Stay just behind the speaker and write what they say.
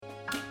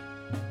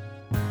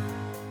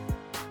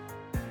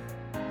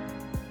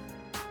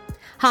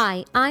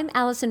Hi, I'm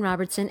Allison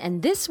Robertson,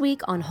 and this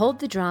week on Hold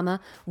the Drama,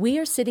 we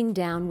are sitting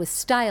down with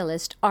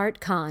stylist Art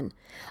Conn.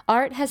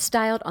 Art has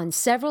styled on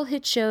several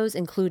hit shows,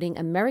 including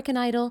American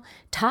Idol,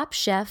 Top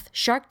Chef,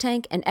 Shark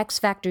Tank, and X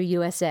Factor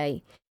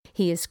USA.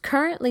 He is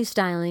currently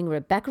styling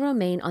Rebecca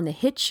Romaine on the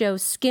hit show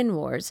Skin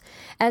Wars,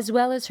 as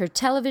well as her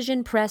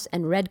television, press,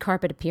 and red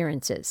carpet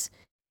appearances.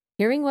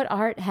 Hearing what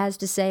Art has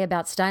to say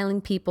about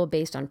styling people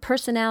based on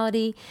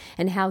personality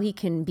and how he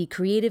can be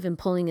creative in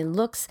pulling in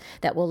looks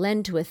that will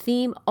lend to a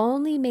theme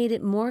only made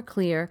it more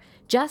clear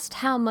just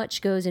how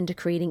much goes into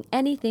creating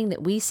anything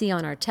that we see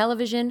on our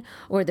television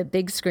or the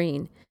big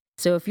screen.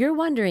 So if you're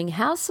wondering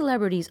how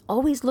celebrities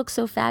always look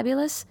so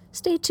fabulous,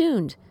 stay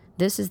tuned.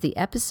 This is the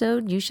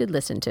episode you should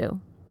listen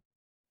to.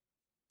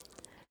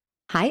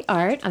 Hi,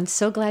 Art. I'm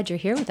so glad you're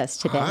here with us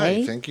today.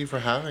 Hi, thank you for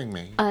having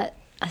me.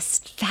 A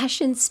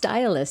fashion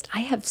stylist.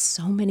 I have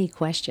so many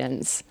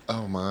questions.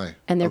 Oh, my.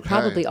 And they're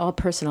probably all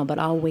personal, but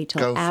I'll wait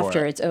till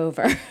after it's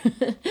over.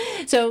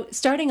 So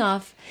starting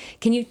off,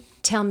 can you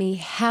tell me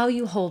how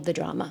you hold the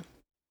drama?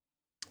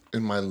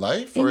 In my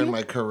life or in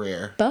my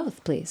career?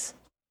 Both, please.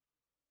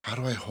 How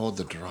do I hold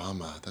the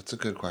drama? That's a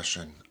good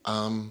question.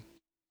 I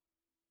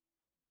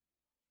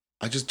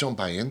just don't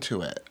buy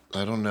into it.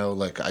 I don't know,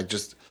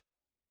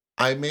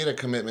 I made a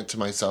commitment to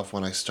myself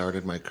when I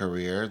started my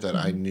career that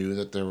I knew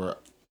that there were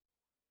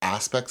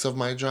aspects of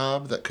my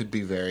job that could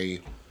be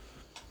very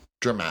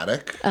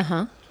dramatic.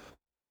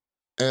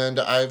 And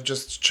I've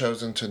just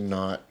chosen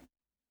to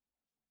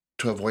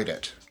avoid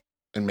it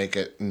and make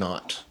it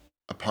not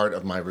a part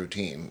of my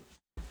routine.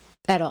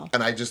 At all.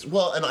 And I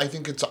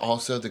think it's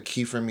also the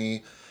key for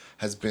me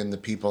has been the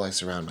people I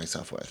surround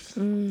myself with.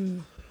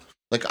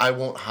 Like, I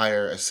won't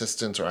hire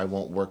assistants or I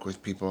won't work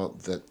with people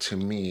that, to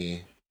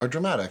me, are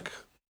dramatic.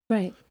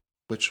 Right.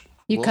 Which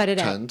you will cut it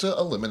tend to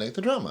eliminate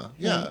the drama.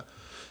 Yeah.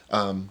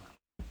 Right.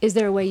 Is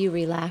there a way you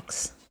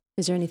relax?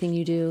 Is there anything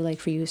you do, like,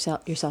 for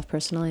yourself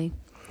personally?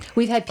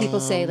 We've had people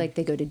say, like,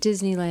 they go to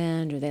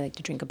Disneyland, or they like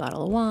to drink a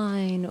bottle of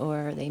wine,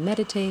 or they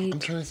meditate. I'm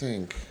trying to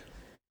think.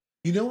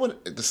 You know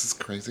what? This is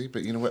crazy,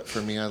 but you know what?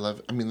 For me,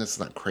 this is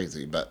not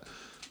crazy, but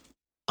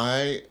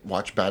I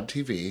watch bad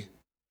TV,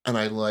 and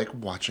I like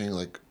watching,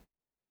 like,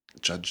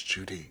 Judge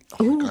Judy.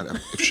 Oh, my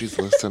God. If she's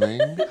listening,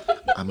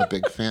 I'm a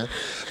big fan.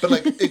 But,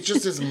 like, it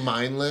just is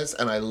mindless,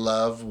 and I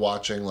love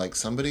watching, like,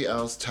 somebody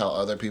else tell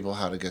other people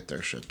how to get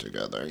their shit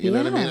together. You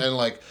know what I mean? And,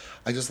 like,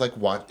 I just, like,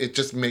 watch. It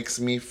just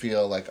makes me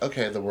feel like,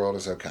 okay, the world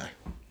is okay.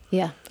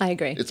 Yeah, I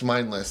agree. It's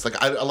mindless. Like,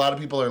 a lot of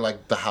people are,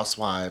 like, the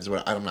housewives.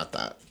 I'm not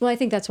that. Well, I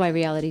think that's why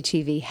reality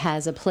TV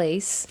has a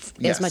place,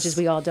 as much as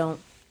we all don't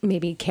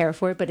maybe care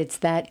for it, but it's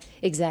that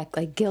exact,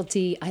 like,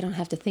 guilty, I don't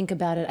have to think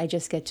about it, I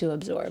just get to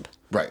absorb.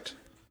 Right.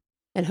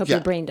 And hope your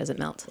brain doesn't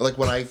melt. Like,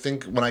 when I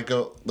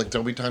go, like,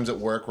 there'll be times at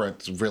work where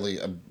it's really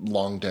a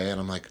long day, and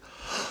I'm like,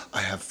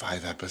 I have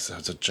 5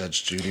 episodes of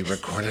Judge Judy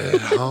recorded at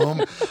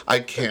home.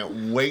 I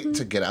can't wait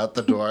to get out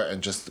the door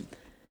and just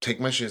take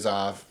my shoes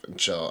off and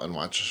chill and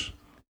watch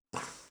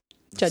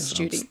Judge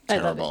Judy.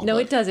 Terrible, I love it. No,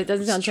 it does. It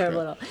doesn't sound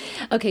terrible at all.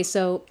 Okay,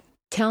 so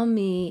tell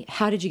me,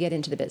 how did you get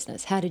into the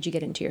business? How did you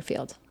get into your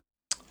field?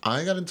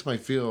 I got into my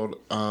field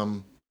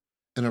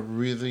in a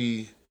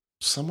really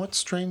somewhat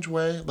strange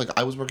way. Like,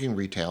 I was working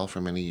retail for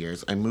many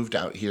years. I moved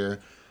out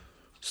here,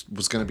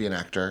 was going to be an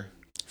actor.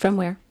 From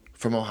where?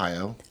 From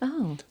Ohio.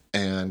 Oh.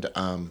 And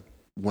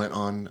went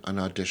on an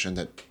audition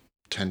that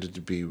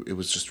it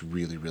was just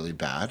really, really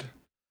bad.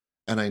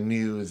 And I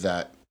knew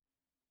that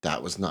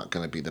was not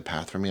going to be the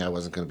path for me. I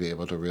wasn't going to be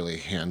able to really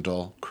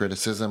handle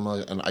criticism,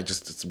 and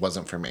it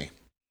wasn't for me.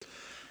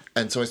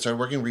 And so I started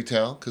working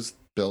retail because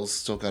bills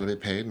still got to be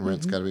paid and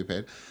rent's got to be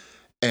paid.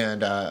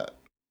 And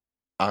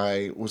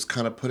I was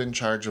kind of put in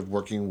charge of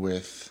working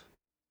with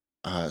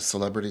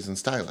celebrities and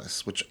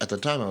stylists, which at the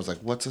time I was like,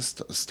 what's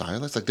a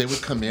stylist? Like, they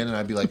would come in and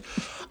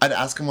I'd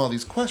ask them all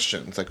these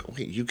questions. Like,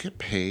 wait, you get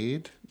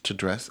paid to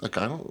dress? Like,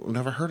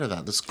 never heard of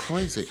that. This is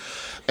crazy.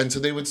 And so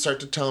they would start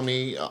to tell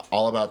me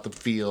all about the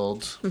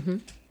field.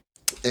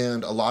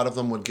 And a lot of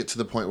them would get to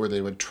the point where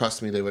they would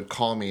trust me. They would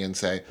call me and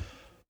say,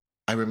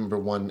 I remember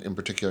one in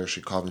particular,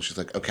 she called me. She's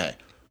like, okay,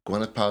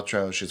 Gwyneth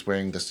Paltrow, she's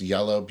wearing this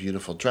yellow,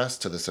 beautiful dress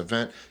to this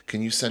event.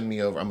 Can you send me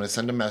over? I'm going to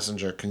send a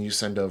messenger. Can you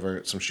send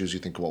over some shoes you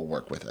think will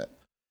work with it?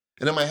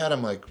 And in my head,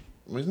 I'm like,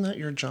 isn't that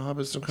your job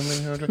is to come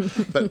in here?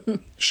 But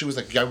she was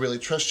like, yeah, I really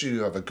trust you.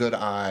 You have a good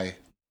eye,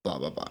 blah,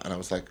 blah, blah. And I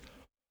was like,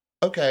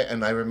 okay.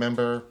 And I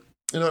remember,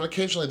 and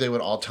occasionally they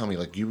would all tell me,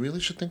 like, you really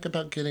should think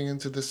about getting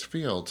into this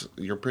field.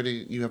 You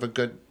have a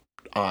good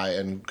eye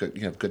and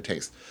you have good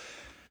taste.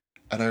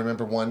 And I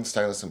remember one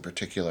stylist in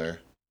particular,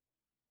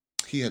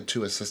 he had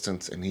 2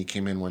 assistants, and he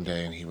came in one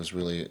day and he was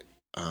really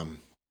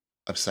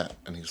upset.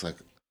 And he was like,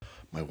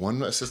 my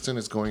one assistant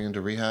is going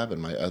into rehab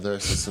and my other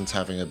assistant's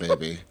having a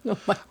baby. Oh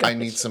my gosh. I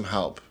need some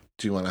help.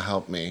 Do you want to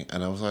help me?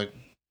 And I was like,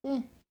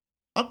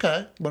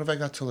 okay, what have I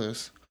got to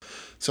lose?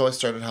 So I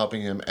started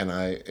helping him, and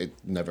it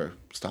never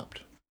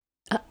stopped.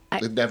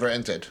 It never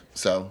ended.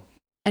 So.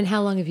 And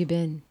how long have you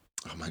been?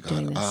 Oh my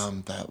God.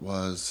 That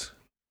was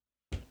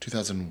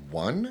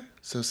 2001.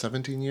 So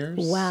 17 years.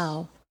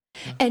 Wow.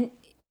 Yeah. And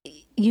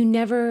you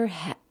never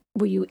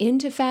were you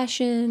into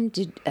fashion?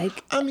 Did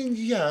like I mean,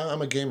 yeah,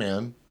 I'm a gay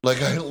man.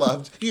 Like I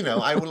loved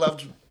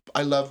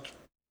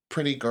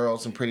pretty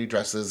girls and pretty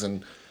dresses,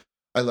 and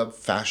I loved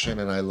fashion,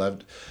 and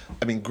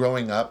I mean,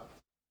 growing up,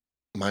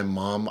 my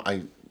mom,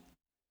 I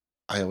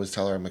always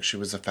tell her, I'm like, she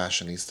was a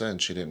fashionista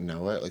and she didn't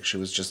know it. Like I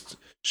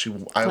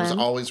was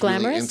always really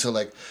glamorous? into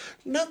like,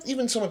 not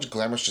even so much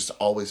glamorous, just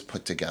always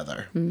put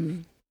together.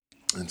 Mm.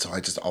 And so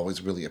I just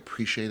always really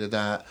appreciated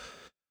that.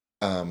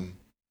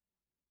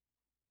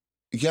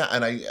 Yeah,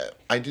 and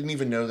I didn't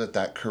even know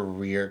that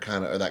career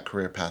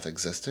path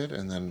existed.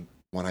 And then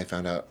when I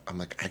found out, I'm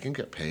like, I can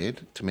get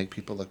paid to make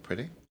people look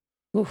pretty.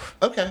 Oof.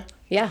 Okay.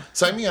 Yeah.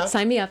 Sign me up.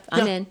 Sign me up.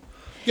 I'm in.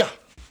 Yeah.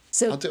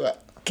 So I'll do it.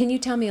 can you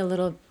tell me a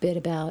little bit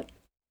about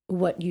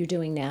what you're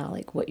doing now,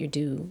 like what your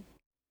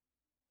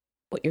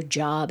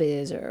job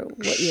is, or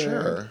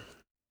Sure.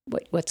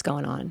 what's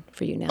going on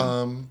for you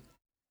now?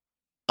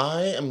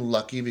 I am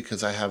lucky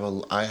because I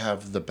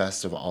have the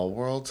best of all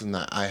worlds, in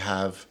that I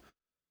have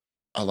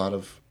a lot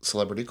of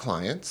celebrity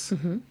clients.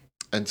 Mm-hmm.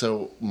 And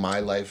so my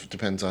life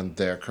depends on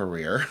their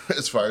career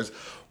as far as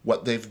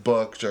what they've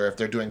booked, or if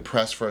they're doing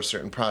press for a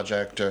certain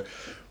project, or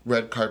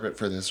red carpet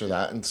for this or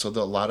that. And so a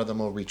lot of them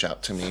will reach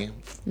out to me.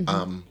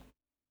 Mm-hmm.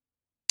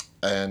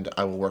 And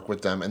I will work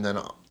with them. And then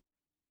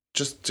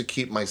just to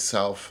keep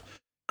myself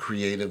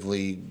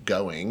creatively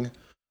going,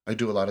 I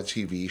do a lot of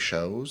TV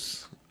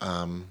shows,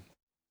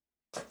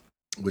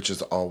 which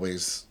is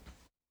always,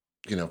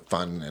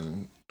 fun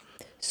and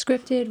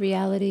Scripted,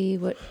 reality,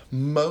 what?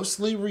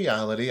 mostly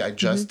reality. I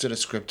just did a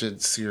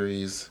scripted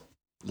series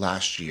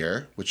last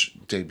year, which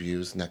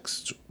debuts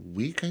next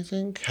week, I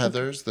think.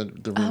 Heathers, the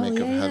remake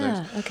of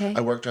Heathers. Yeah. Okay. I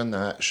worked on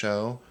that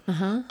show.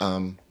 Uh-huh.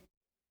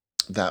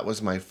 That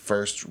was my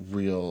first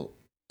real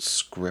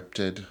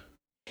scripted.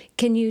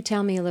 Can you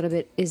tell me a little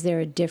bit, is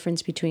there a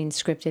difference between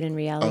scripted and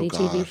reality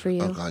TV for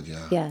you? Oh, God,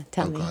 yeah. Yeah,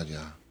 tell me. Oh, God,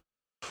 yeah.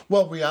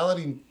 Well,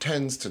 reality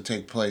tends to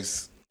take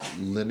place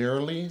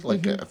linearly,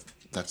 like if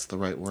that's the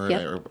right word,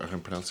 Yep. or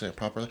I'm pronouncing it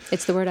properly.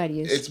 It's the word I'd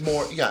use. It's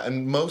more, yeah,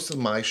 and most of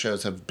my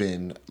shows have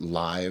been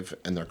live,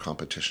 and they're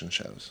competition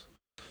shows.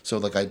 So,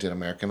 like, I did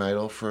American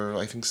Idol for,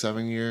 I think,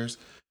 7 years.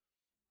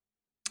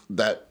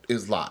 That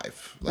is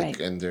live. Like,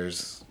 Right. and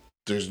there's,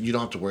 you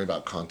don't have to worry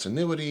about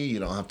continuity. You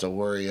don't have to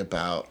worry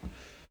about,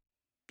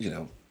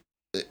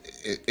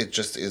 it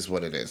just is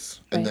what it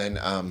is. Right. And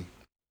then,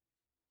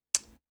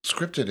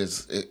 scripted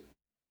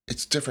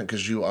it's different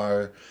because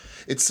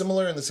it's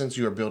similar in the sense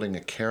you are building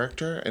a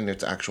character, and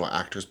it's actual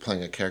actors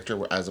playing a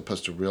character, as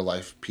opposed to real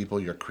life people.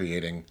 You're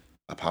creating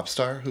a pop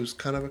star who's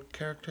kind of a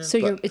character.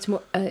 So it's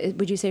more.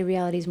 Would you say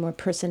reality is more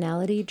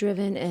personality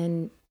driven,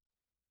 and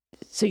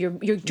so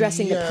you're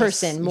dressing the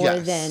person more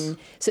than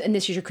so? And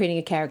this is, you're creating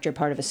a character,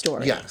 part of a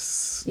story.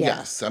 Yes. Yeah.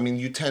 Yes. I mean,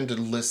 you tend to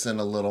listen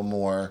a little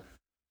more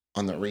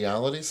on the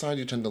reality side.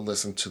 You tend to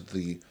listen to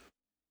the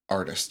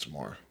artist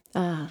more,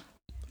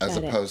 as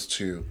opposed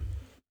to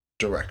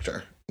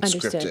director.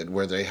 Understood. Scripted,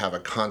 where they have a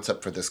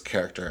concept for this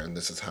character, and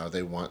this is how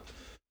they want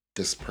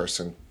this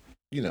person,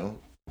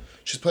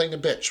 she's playing a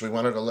bitch. We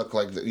want her to look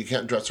like that. You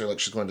can't dress her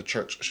like she's going to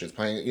church. She's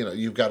playing,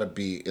 you've got to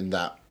be in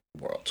that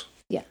world.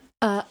 Yeah.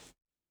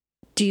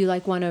 Do you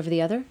like one over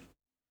the other?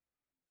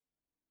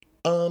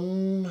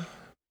 I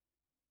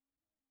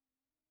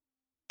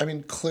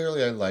mean,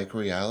 clearly I like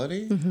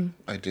reality. Mm-hmm.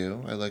 I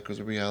do. I like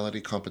the reality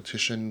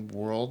competition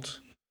world.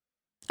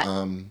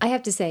 I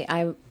have to say,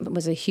 I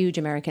was a huge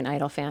American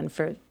Idol fan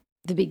for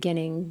the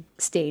beginning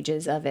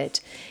stages of it.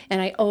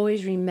 And I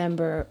always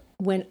remember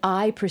when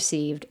I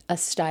perceived a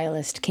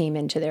stylist came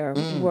into their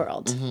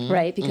world,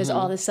 right? Because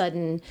all of a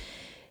sudden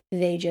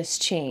they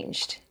just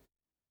changed.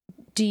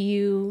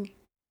 Can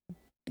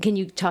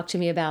you talk to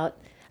me about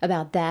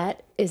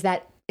that?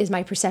 Is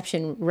my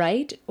perception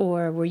right?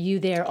 Or were you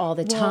there all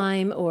the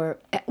time? Or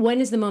when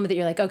is the moment that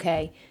you're like,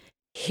 okay,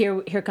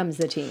 here comes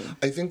the team?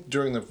 I think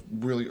during the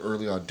really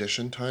early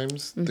audition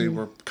times, they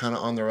were kind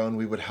of on their own.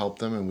 We would help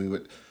them, and we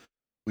would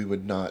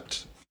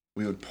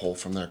pull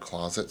from their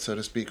closet, so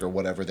to speak, or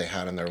whatever they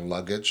had in their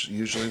luggage.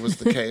 Usually was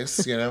the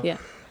case, Yeah.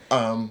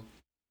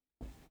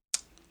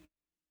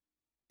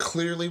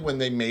 Clearly, when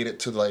they made it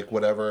to like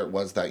whatever it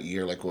was that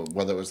year, like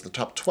whether it was the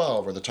top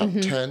 12 or the top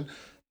 10,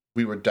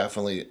 we were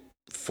definitely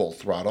full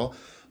throttle.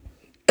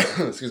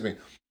 Excuse me.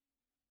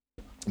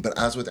 But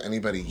as with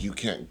anybody, you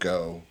can't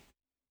go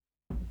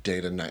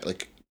day to night.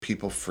 Like,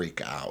 people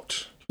freak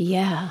out.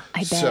 Yeah, I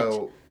bet.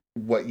 So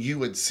what you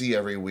would see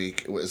every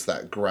week was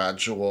that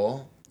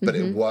gradual, but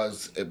it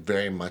was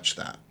very much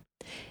that.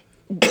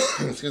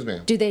 Excuse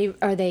me.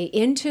 Are they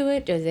into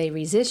it? Do they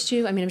resist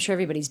you? I mean, I'm sure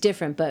everybody's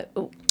different, but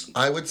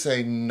I would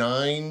say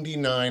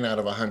 99 out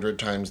of 100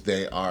 times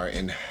they are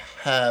in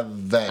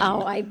heaven.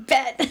 oh, I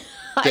bet.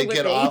 They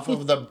get off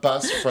of the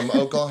bus from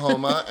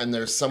Oklahoma, and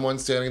there's someone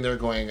standing there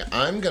going,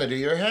 I'm going to do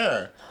your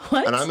hair.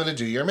 What? And I'm going to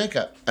do your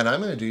makeup. And I'm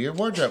going to do your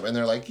wardrobe. And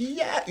they're like,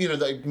 yeah,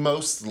 like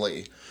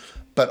mostly.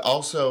 But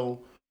also,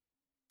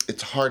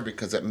 it's hard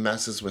because it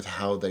messes with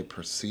how they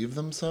perceive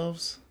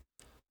themselves.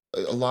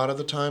 A lot of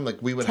the time,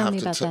 like we would Tell have me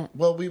to, about that.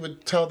 well, we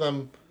would tell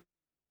them,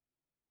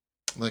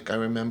 Like, I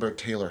remember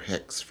Taylor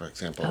Hicks, for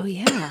example. Oh,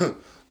 yeah.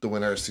 The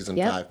winner of season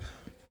Yep.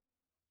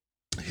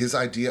 5. His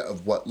idea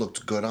of what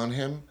looked good on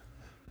him,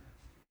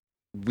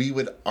 we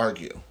would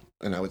argue.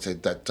 And I would say,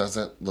 that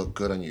doesn't look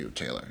good on you,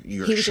 Taylor.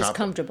 You're He was just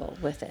comfortable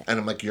with it. And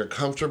I'm like, you're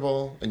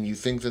comfortable and you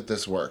think that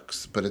this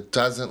works, but it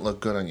doesn't look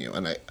good on you.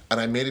 And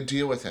I made a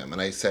deal with him.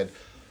 And I said,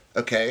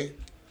 okay,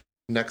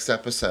 next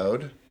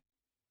episode,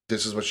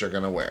 this is what you're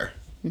going to wear.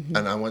 Mm-hmm.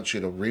 And I want you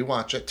to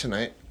rewatch it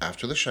tonight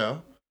after the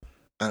show.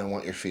 And I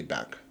want your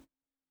feedback.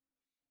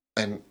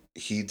 And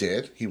he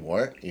did. He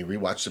wore it. He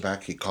rewatched it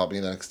back. He called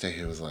me the next day.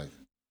 He was like,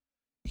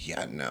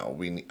 yeah, no,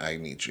 I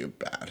need you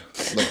bad.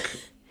 Like,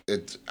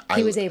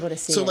 he was able to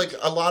see so, it. like,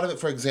 a lot of it,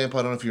 for example,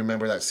 I don't know if you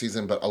remember that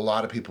season, but a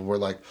lot of people were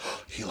like,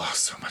 oh, he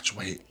lost so much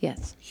weight.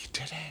 Yes. He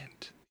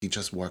didn't. He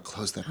just wore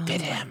clothes that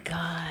fit him. Oh, my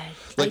God.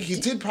 Like, he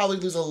did probably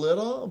lose a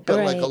little, but,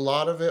 Right. like, a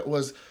lot of it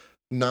was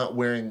not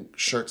wearing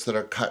shirts that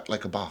are cut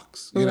like a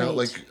box. You know, Right.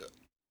 like,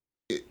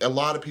 a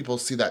lot of people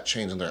see that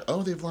change and they're,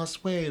 oh, they've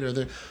lost weight, or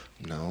they're,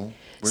 no,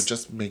 we're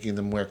just making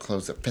them wear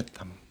clothes that fit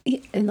them.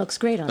 It looks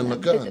great on them. And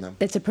look good on them.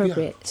 That's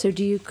appropriate. Yeah. So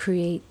do you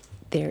create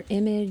their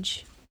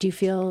image? Do you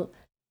feel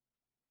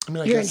I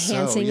mean, I you're guess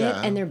enhancing so, yeah.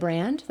 it and their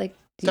brand? Like,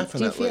 do you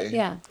Definitely. feel,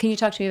 yeah. Can you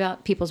talk to me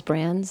about people's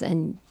brands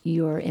and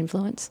your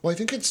influence? Well, I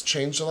think it's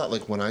changed a lot.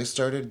 Like, when I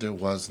started, there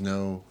was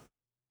no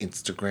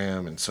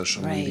Instagram and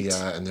social Right.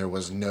 media, and there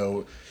was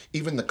no,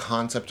 even the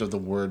concept of the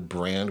word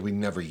brand, we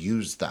never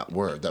used that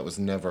word. That was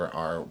never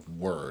our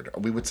word.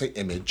 We would say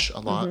image a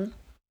lot.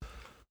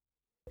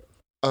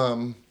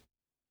 Mm-hmm.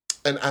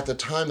 And at the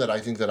time that I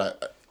think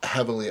that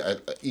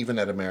even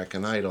at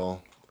American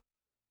Idol,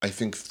 I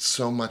think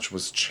so much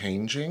was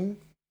changing.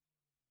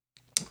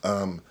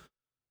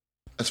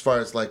 As far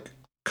as, like,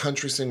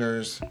 country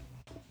singers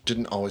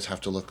didn't always have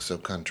to look so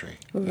country.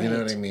 Right. You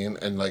know what I mean?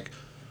 And, like,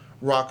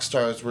 rock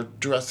stars were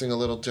dressing a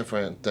little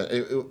different.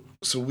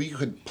 So we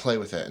could play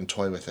with it and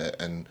toy with it.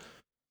 And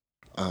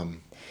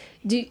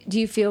Do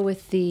you feel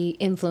with the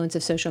influence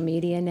of social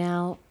media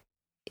now,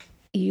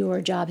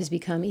 your job has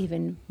become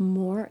even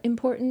more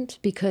important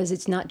because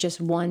it's not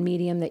just one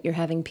medium that you're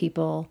having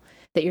people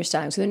that you're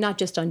styling. So they're not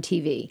just on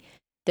TV.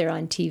 They're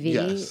on TV.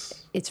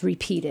 Yes. It's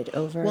repeated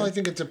over. Well, I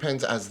think it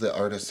depends as the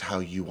artist how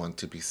you want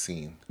to be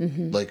seen.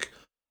 Mm-hmm. Like,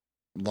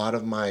 a lot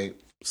of my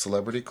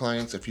celebrity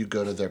clients, if you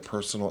go to their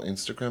personal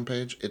Instagram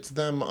page, it's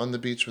them on the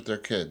beach with their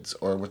kids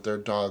or with their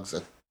dogs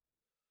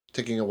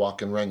taking a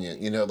walk in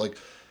Runyon. You know, like,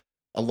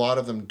 a lot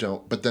of them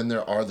don't. But then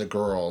there are the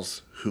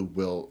girls who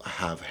will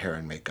have hair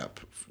and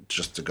makeup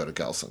just to go to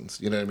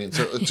Gelson's. You know what I mean?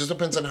 So it just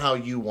depends on how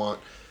you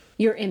want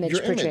your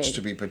image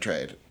to be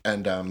portrayed.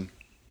 And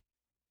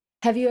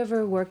have you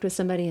ever worked with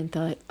somebody and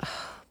thought,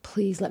 oh,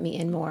 please let me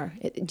in more?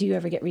 Do you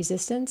ever get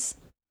resistance?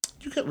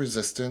 you get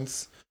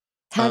resistance.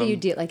 How do you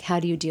deal? Like, how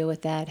do you deal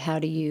with that? How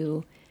do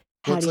you?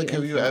 Well, it's like,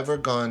 have you ever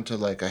gone to,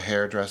 like, a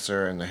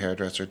hairdresser and the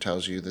hairdresser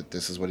tells you that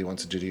this is what he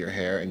wants to do to your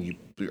hair, and you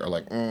are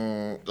like,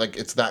 like,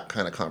 it's that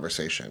kind of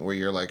conversation where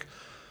you're like,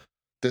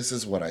 this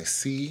is what I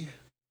see.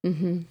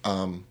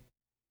 Mm-hmm.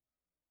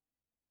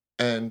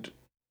 And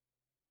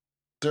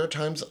there are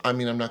times, I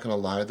mean, I'm not going to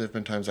lie, there have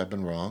been times I've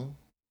been wrong,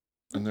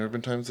 and there have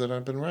been times that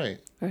I've been right.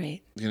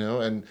 Right. You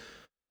know, and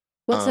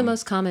what's the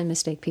most common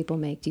mistake people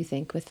make, do you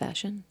think, with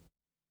fashion?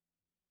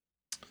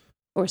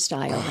 Or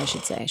style, I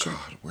should say. God,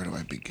 where do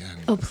I begin?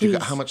 Oh,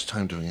 please. How much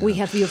time do we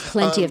have? We have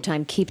plenty of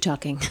time. Keep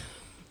talking.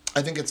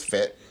 I think it's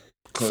fit.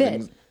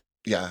 Clothing, Fit.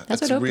 Yeah,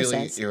 That's it's what Oprah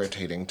really says.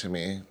 irritating to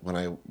me when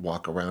I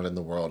walk around in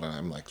the world and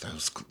I'm like,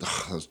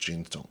 those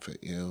jeans don't fit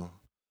you.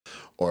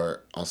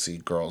 Or I'll see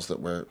girls that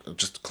wear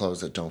just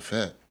clothes that don't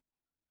fit.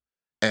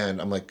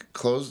 And I'm like,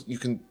 clothes,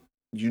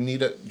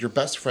 your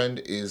best friend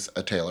is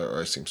a tailor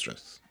or a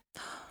seamstress.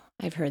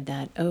 I've heard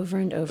that over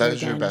and over That again.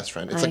 is your best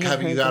friend. It's like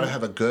you got to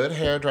have a good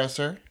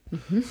hairdresser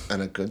mm-hmm.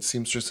 and a good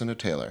seamstress and a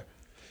tailor.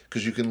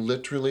 Because you can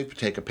literally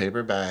take a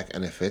paper bag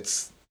and if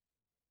it's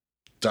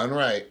done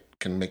right,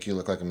 can make you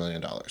look like $1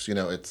 million. You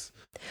know,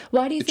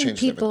 Why do you think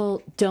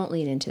people everything. don't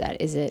lean into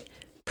that? Is it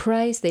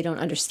price? They don't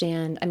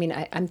understand? I mean,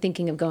 I'm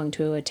thinking of going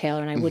to a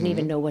tailor and I wouldn't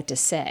even know what to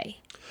say.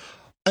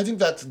 I think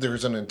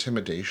there's an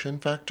intimidation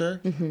factor.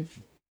 Mm-hmm.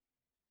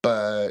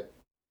 But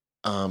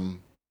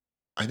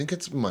I think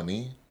it's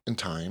money and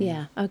time.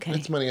 Yeah, okay.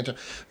 It's money and time.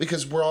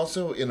 Because we're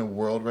also in a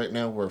world right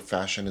now where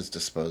fashion is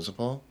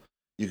disposable.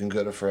 You can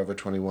go to Forever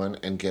 21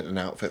 and get an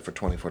outfit for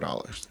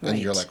 $24. And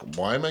you're like,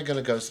 why am I going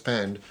to go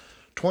spend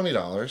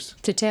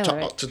 $20 to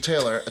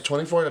tailor a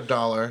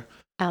 $24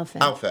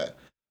 outfit?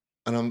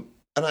 And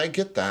I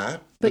get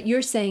that. But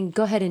you're saying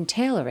go ahead and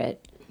tailor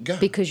it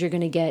because you're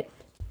going to get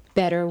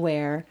better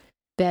wear,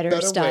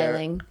 better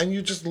styling. Wear, and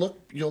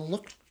you'll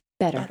look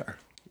better.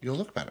 You'll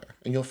look better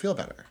and you'll feel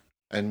better.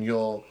 And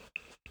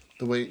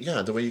the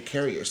way you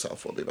carry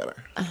yourself will be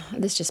better.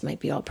 This just might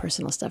be all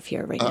personal stuff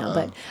here right now,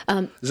 but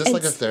is this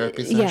like a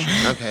therapy session?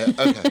 Yeah.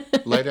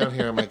 Okay. Lay down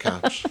here on my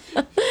couch.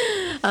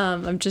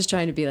 I'm just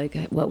trying to be like,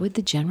 what would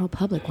the general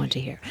public want to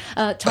hear?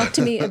 Talk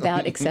to me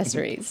about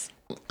accessories.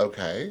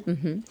 Okay.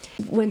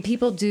 Mm-hmm. When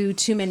people do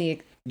too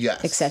many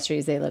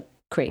accessories, they look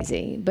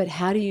crazy, but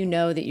how do you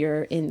know that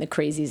you're in the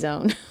crazy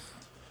zone?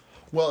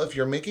 Well, if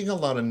you're making a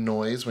lot of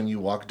noise when you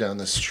walk down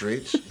the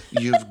street,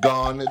 you've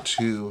gone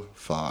too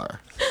far.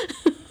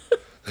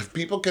 If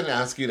people can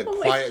ask you to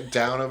quiet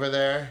down over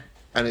there,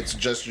 and it's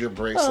just your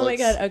bracelets. Oh my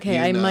God. Okay,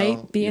 I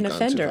might be an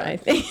offender, I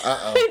think.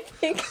 Uh-oh. I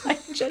think I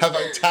just... Have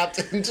I tapped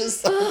into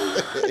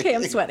something? Okay,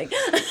 I'm sweating.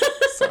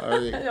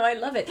 Sorry. No, I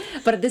love it.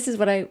 But this is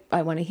what I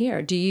want to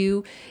hear.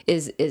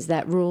 Is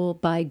that rule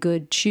buy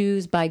good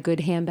shoes, buy good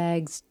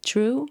handbags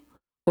true?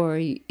 Or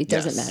it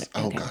doesn't matter?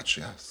 Oh, okay. gosh,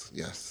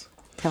 yes.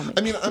 Tell me.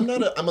 I mean, I'm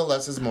a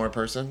less is more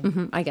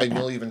person. I get and that.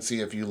 you'll even see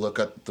if you look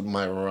at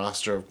my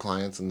roster of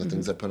clients and the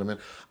things I put them in,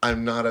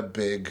 I'm not a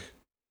big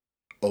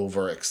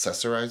over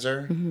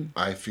accessorizer.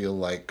 I feel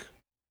like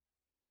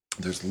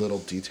there's little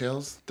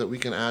details that we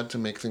can add to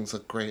make things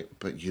look great,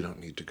 but you don't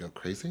need to go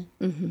crazy.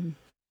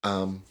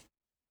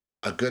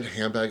 A good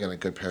handbag and a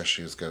good pair of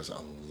shoes goes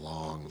a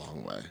long,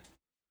 long way.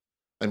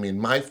 I mean,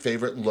 my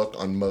favorite look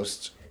on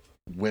most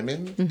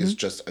women is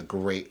just a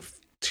great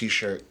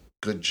t-shirt,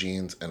 good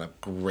jeans, and a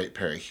great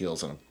pair of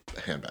heels and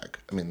a handbag.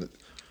 I mean,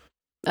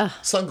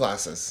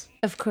 sunglasses.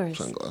 Of course.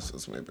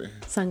 Sunglasses, maybe.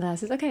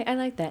 Sunglasses. Okay, I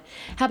like that.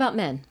 How about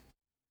men?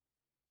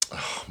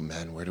 Oh,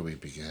 men, where do we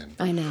begin?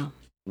 I know.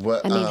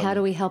 What? I mean, how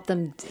do we help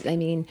them? I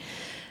mean,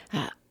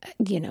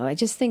 I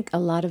just think a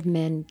lot of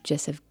men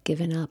just have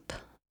given up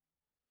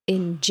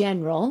in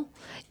general,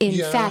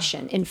 in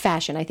fashion.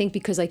 I think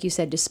because, like you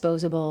said,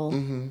 disposable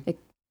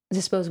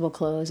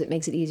clothes, it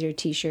makes it easier,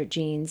 t-shirt,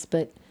 jeans,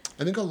 but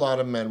I think a lot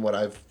of men, what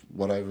I've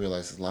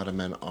realized is a lot of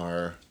men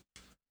are,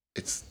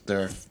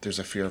 there's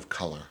a fear of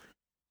color.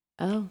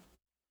 Oh.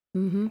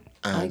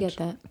 I get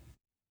that.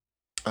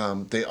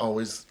 They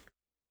always,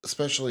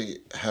 especially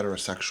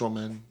heterosexual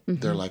men,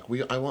 they're like,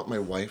 I want my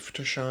wife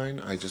to shine.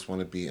 I just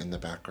want to be in the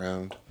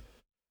background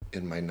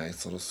in my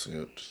nice little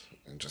suit.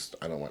 And just,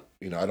 I don't want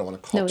to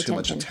call too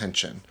much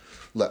attention.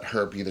 Let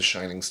her be the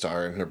shining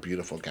star in her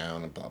beautiful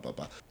gown and blah, blah,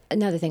 blah.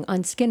 Another thing,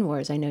 on Skin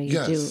Wars, I know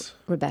you do,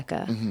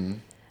 Rebecca.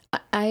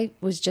 I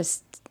was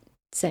just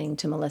saying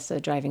to Melissa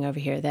driving over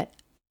here that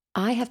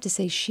I have to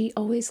say she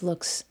always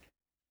looks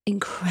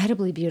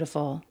incredibly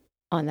beautiful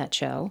on that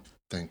show.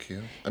 Thank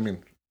you. I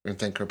mean, and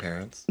thank her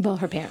parents. Well,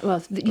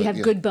 you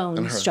have good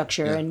bone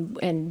structure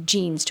and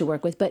genes to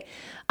work with. But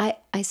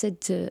I said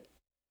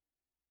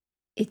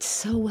it's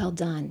so well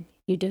done.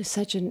 You do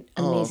such an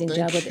amazing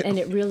job with it, and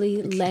it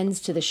really lends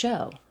to the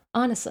show,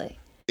 honestly.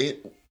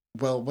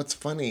 Well, what's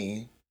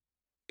funny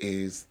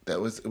is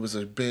it was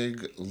a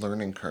big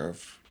learning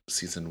curve,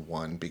 season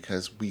 1,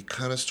 because we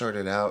kind of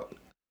started out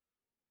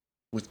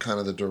with kind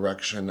of the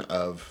direction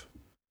of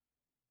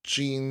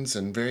jeans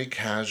and very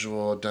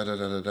casual,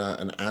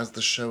 and as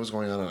the show was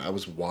going on, and I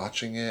was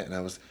watching it, and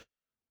I was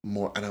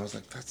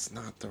like, that's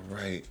not the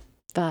right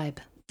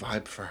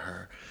vibe for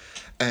her.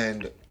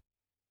 And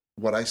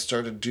what I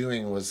started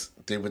doing was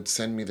they would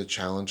send me the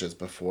challenges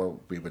before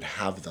we would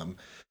have them,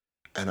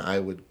 and I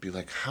would be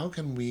like, how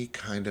can we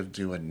kind of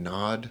do a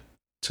nod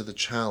to the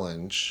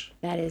challenge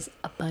that is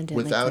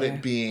abundantly without clear.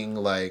 It being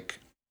like,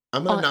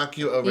 I'm gonna knock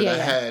you over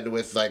the head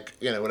with, like,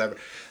 whatever.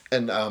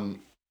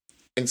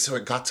 And so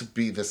it got to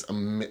be this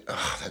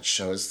that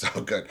show is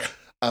so good.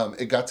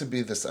 It got to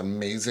be this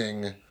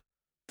amazing,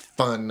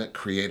 fun,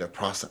 creative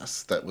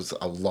process that was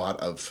a lot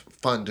of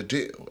fun to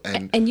do.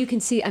 And you can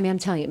see, I mean, I'm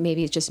telling you,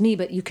 maybe it's just me,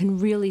 but you can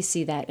really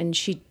see that. And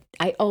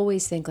I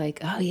always think like,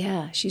 oh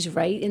yeah, she's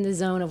right in the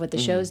zone of what the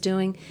show's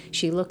doing.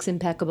 She looks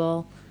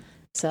impeccable.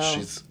 So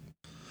she's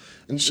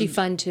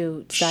fun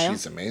to style.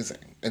 She's amazing.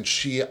 And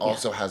she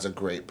also has a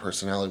great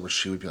personality where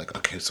she would be like,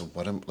 okay, so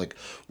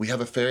we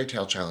have a fairy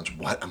tale challenge.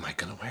 What am I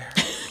going to wear?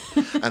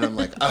 And I'm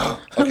like, oh,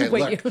 okay,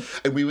 look.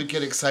 And we would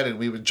get excited.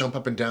 We would jump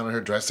up and down in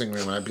her dressing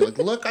room. And I'd be like,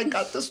 look, I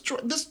got this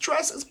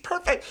dress is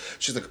perfect.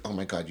 She's like, oh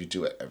my God, you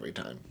do it every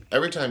time.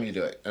 Every time you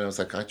do it. And I was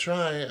like, I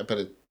try, but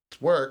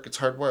it's work. It's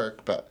hard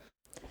work, but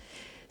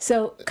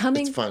so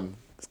it's fun.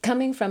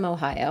 Coming from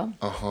Ohio.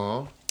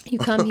 You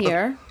come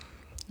here,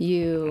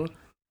 you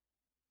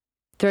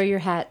throw your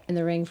hat in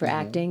the ring for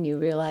acting, you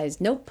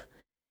realize, nope.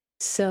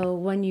 So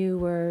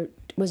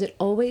was it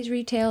always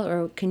retail,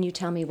 or can you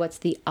tell me what's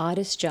the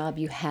oddest job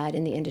you had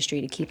in the industry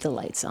to keep the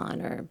lights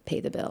on or pay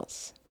the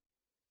bills?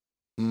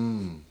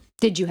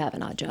 Did you have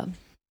an odd job?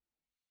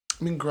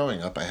 I mean,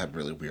 growing up, I had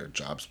really weird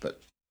jobs, but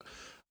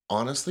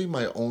honestly,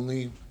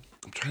 I'm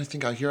trying to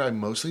think out here, I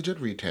mostly did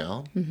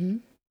retail.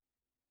 I'm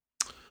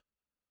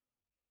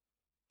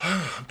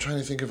trying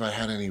to think if I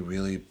had any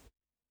really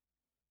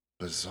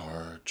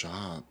bizarre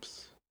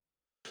jobs.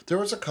 There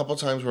was a couple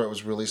times where it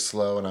was really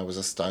slow and I was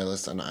a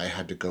stylist and I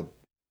had to go.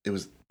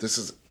 This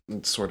is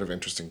sort of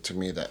interesting to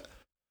me that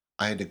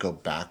I had to go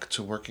back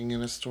to working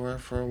in a store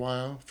for a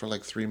while, for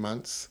like 3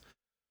 months.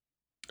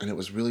 And it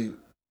was really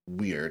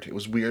weird. It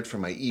was weird for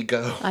my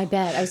ego. I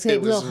bet. I was saying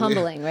a little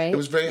humbling, right? It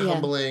was very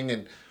humbling,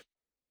 and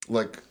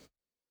like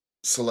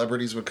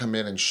celebrities would come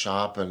in and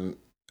shop, and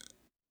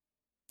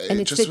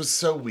it just was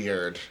so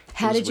weird.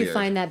 How did you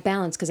find that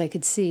balance? Because I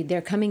could see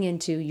they're coming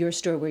into your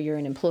store where you're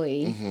an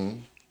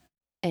employee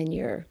and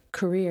your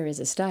career as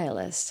a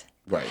stylist.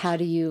 Right.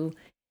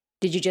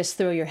 Did you just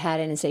throw your hat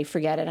in and say,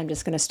 forget it, I'm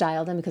just going to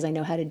style them because I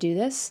know how to do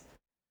this?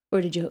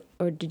 Or did you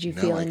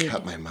feel I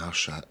kept my mouth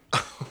shut.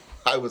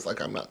 I was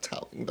like, I'm not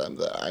telling them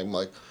that. I'm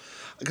like,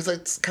 because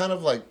it's kind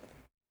of like,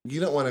 you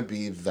don't want to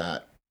be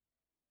that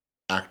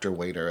actor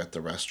waiter at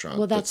the restaurant.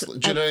 Well, do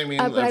you know what I mean?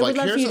 But I would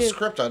love here's for a you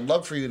script I'd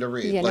love for you to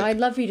read. Yeah, no, I'd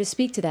love for you to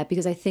speak to that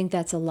because I think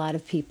that's a lot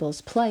of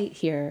people's plight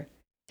here,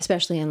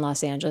 especially in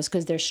Los Angeles,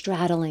 because they're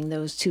straddling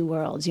those two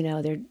worlds.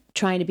 They're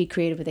trying to be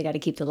creative, but they got to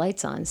keep the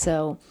lights on.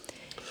 So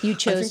you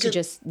chose to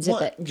just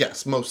zip it.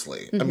 Yes,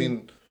 mostly. I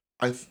mean,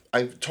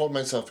 I've told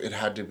myself it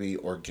had to be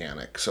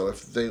organic. So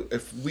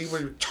if we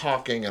were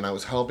talking and I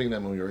was helping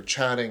them and we were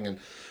chatting and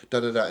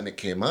and it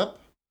came up,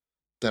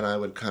 then I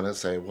would kind of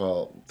say,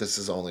 well, this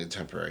is only a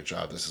temporary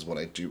job. This is what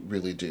I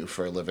really do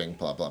for a living,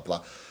 blah, blah,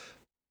 blah.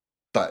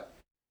 But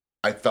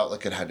I felt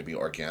like it had to be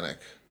organic.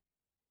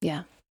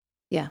 Yeah.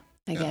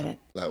 I get it.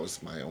 That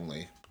was my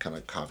only kind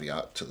of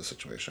caveat to the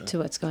situation. To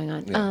what's going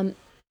on. Yeah.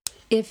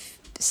 If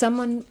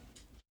someone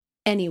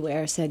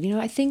anywhere said,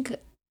 I think,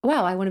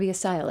 wow, I want to be a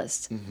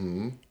stylist.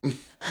 Mm-hmm.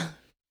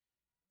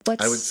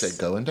 I would say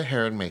go into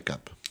hair and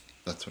makeup.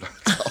 That's what I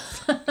would tell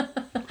them.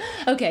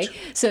 Okay,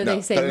 so they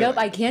say, anyway. nope,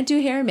 I can't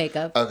do hair and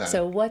makeup. Okay.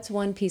 So what's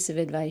one piece of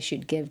advice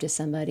you'd give to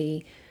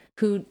somebody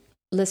who,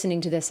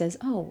 listening to this, says,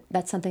 oh,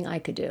 that's something I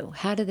could do?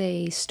 How do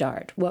they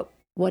start? What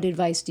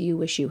advice do you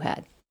wish you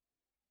had?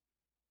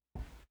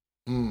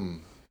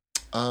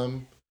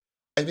 I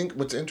think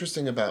what's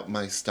interesting about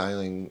my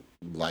styling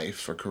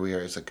life or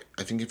career is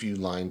I think if you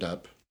lined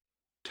up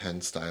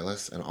 10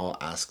 stylists and all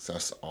asked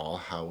us all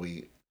how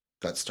we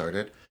got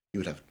started, you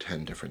would have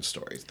 10 different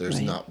stories.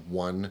 There's not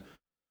one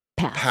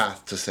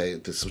path to say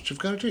this is what you've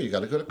got to do. You got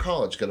to go to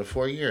college, go to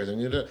 4 years,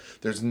 and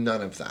there's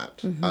none of that.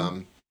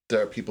 Mm-hmm.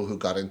 There are people who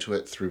got into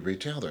it through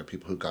retail. There are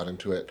people who got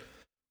into it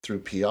through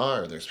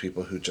PR. There's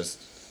people who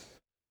just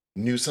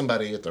knew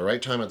somebody at the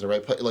right time at the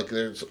right place.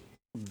 There's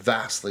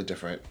vastly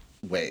different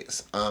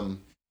ways.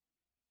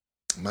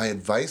 My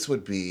advice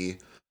would be,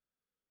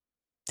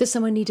 does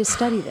someone need to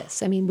study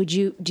this? I mean,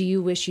 do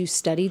you wish you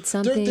studied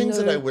something? There are things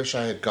that I wish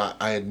I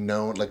had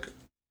known,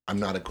 I'm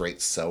not a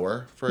great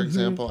sewer, for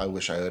example. I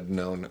wish I had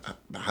known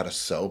how to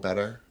sew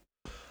better.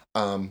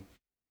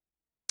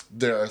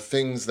 There are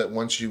things that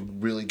once you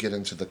really get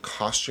into the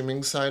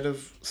costuming side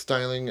of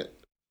styling,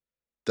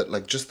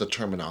 that just the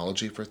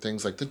terminology for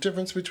things, like the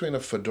difference between a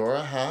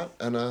fedora hat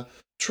and a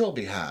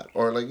trilby hat,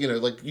 or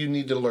you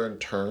need to learn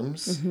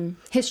terms. Mm-hmm.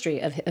 History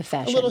of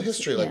fashion. A little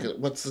history,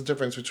 what's the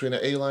difference between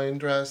an A-line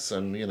dress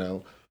and,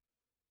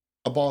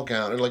 a ball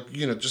gown,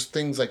 or just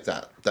things like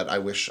that I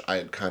wish I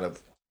had kind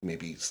of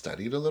maybe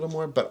studied a little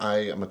more, but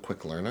I am a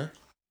quick learner.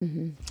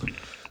 Mm-hmm.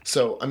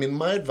 So, I mean,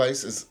 my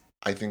advice is,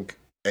 I think,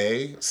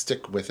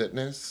 stick with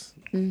itness.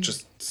 Mm-hmm.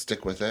 Just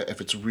stick with it. If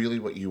it's really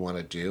what you want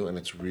to do and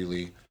it's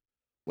really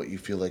what you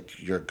feel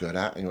like you're good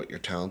at and what you're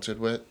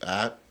talented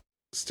at,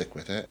 stick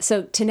with it.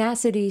 So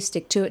tenacity,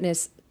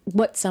 stick-to-itness,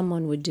 what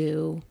someone would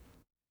do,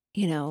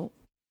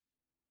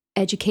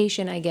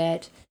 education, I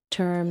get,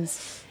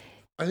 terms.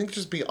 I think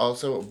just be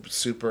also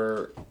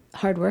super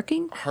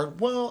hardworking.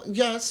 Well,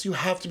 yes, you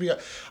have to be.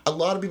 A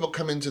lot of people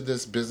come into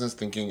this business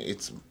thinking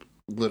it's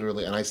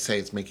literally, and I say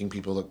it's making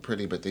people look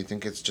pretty, but they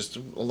think it's just a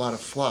lot of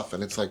fluff,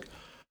 and it's like,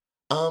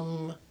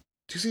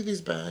 do you see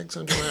these bags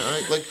under my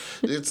eye?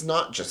 It's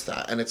not just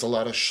that, and it's a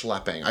lot of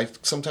schlepping.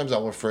 Sometimes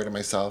I'll refer to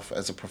myself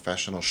as a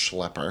professional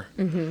schlepper,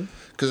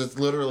 because it's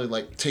literally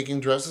like taking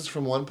dresses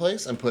from one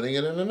place and putting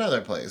it in another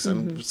place,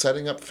 and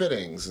setting up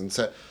fittings, and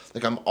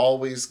I'm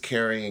always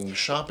carrying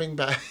shopping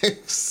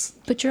bags.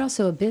 But you're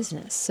also a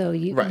business, so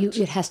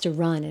it has to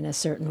run in a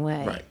certain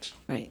way.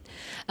 Right.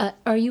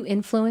 Are you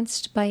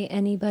influenced by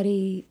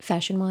anybody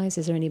fashion-wise?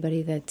 Is there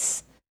anybody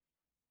that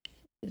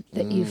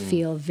you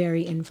feel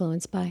very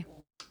influenced by?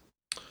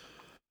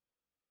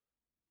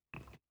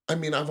 I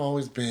mean, I've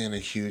always been a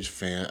huge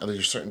fan.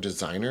 There's certain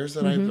designers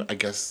that I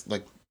guess,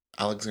 like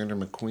Alexander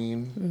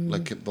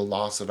McQueen. The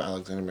loss of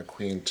Alexander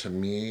McQueen to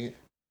me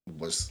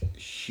was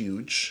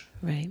huge.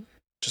 Right.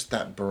 Just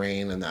that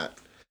brain and that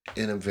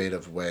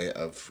innovative way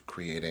of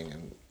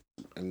creating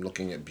and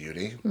looking at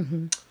beauty.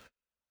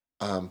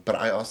 But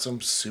I also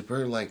am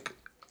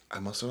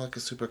I'm also a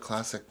super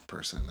classic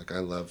person. I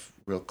love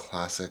real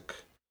classic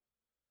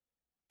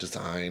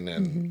design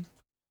and.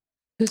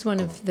 Who's one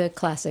of the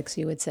classics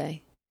you would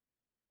say?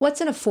 What's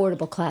an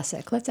affordable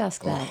classic? Let's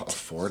ask that.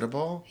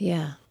 Affordable?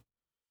 Yeah.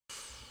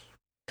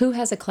 Who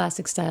has a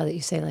classic style that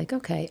you say,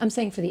 okay, I'm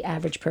saying for the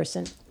average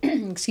person,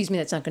 excuse me,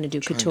 that's not going to do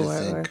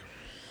couture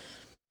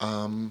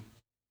or.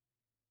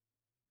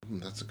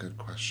 That's a good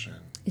question.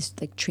 Is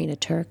Trina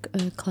Turk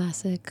a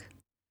classic?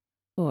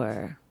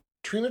 Or.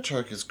 Trina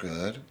Turk is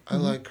good. I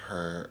like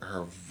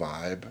her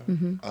vibe.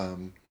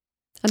 I'm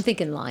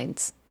thinking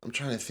lines. I'm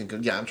trying to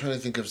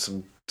think of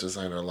some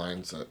designer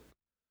lines that.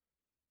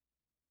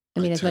 I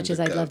mean, as much as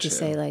I'd love to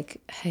say,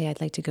 hey, I'd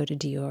like to go to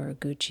Dior or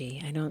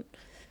Gucci, I don't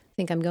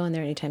think I'm going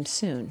there anytime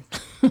soon.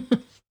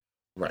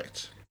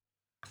 Right.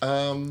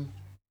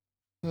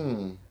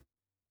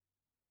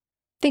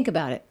 Think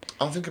about it.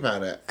 I'll think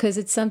about it. Because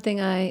it's something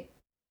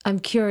I'm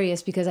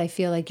curious because I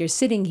feel like you're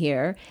sitting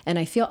here, and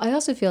I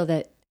also feel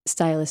that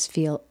stylists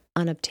feel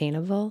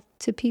unobtainable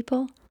to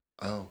people,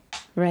 Oh,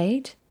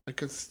 right? I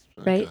guess.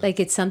 Right? Okay. Like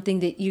it's something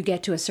that you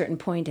get to a certain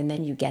point and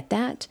then you get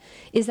that.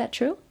 Is that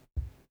true?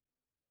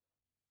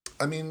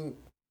 I mean,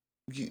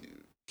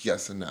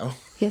 yes and no.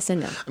 Yes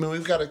and no. I mean,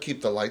 we've got to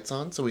keep the lights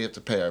on, so we have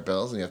to pay our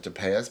bills and you have to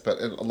pay us. But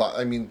a lot,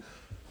 I mean,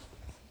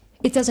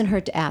 it doesn't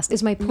hurt to ask,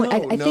 is my point. No,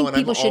 I no, think and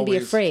people I'm shouldn't be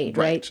always afraid,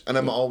 right? And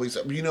I'm always,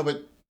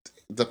 but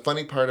the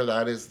funny part of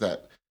that is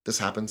that this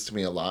happens to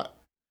me a lot.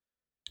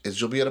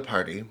 Is you'll be at a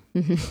party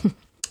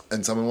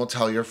and someone will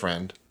tell your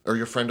friend, or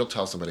your friend will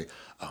tell somebody,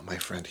 "Oh, my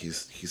friend,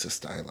 he's a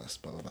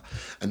stylist," blah blah blah,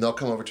 and they'll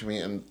come over to me,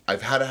 and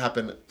I've had it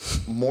happen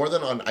more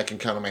than on I can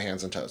count on my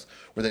hands and toes,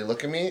 where they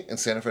look at me and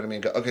stand in front of me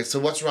and go, "Okay, so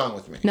what's wrong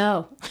with me?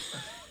 No.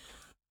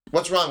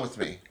 What's wrong with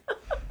me?"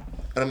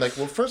 And I'm like,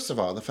 well, first of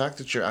all, the fact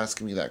that you're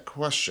asking me that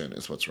question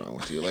is what's wrong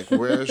with you. Like,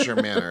 where's your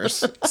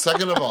manners?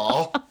 Second of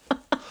all,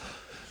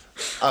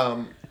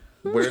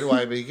 where do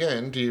I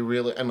begin? Do you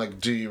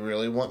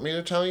really want me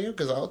to tell you?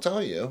 Because I'll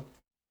tell you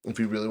if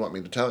you really want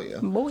me to tell you.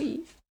 Boy.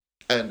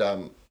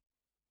 And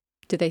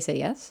Did they say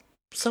yes?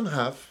 some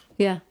have.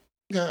 Yeah.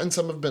 Yeah, and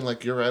some have been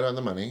like, you're right on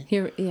the money.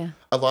 Yeah.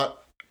 A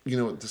lot,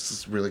 this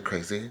is really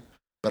crazy,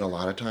 but a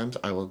lot of times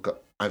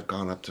I've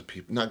gone up to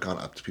people, not gone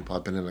up to people,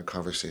 I've been in a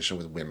conversation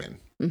with women.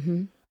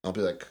 Mm-hmm. I'll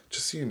be like,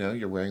 just so you know,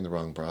 you're wearing the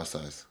wrong bra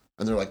size.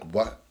 And they're like,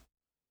 what?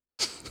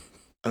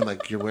 I'm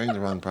like, you're wearing the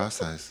wrong bra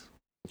size.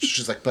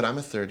 She's like, but I'm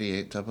a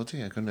 38 double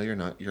D. I go, no, you're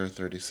not. You're a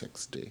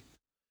 36D.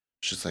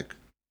 She's like,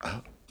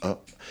 oh.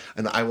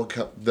 And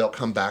they'll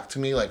come back to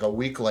me like a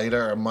week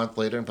later or a month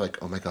later and be like,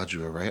 oh my God,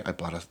 you were right. I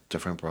bought a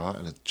different bra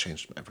and it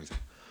changed everything.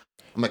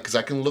 I'm like, because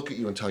I can look at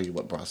you and tell you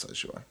what bra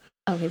size you are.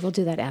 Okay, we'll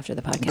do that after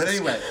the podcast. But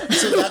anyway,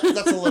 so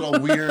that's a little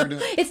weird.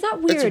 It's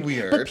not weird. It's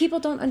weird. But people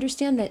don't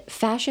understand that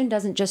fashion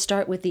doesn't just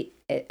start with the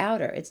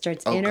outer. It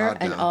starts inner God,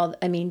 and no. all.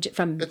 I mean,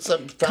 from It's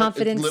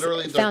confidence,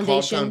 literally, they're called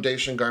foundation.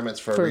 foundation garments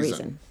for a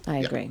reason. I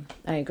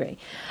agree.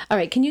 All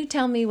right, can you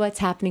tell me what's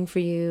happening for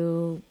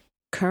you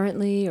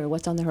currently, or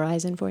what's on the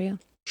horizon for you?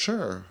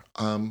 Sure.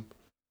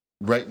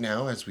 Right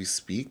now, as we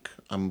speak,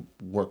 I'm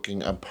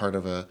part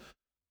of a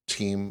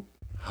team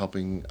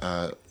helping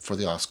for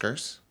the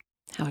Oscars.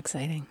 How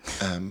exciting.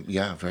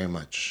 Yeah, very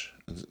much.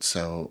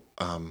 So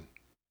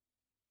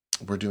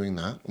we're doing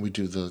that. We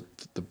do the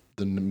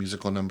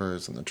musical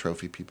numbers and the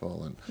trophy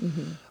people,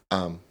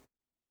 and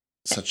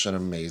such an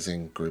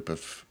amazing group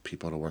of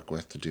people to work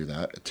with to do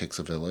that. It takes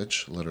a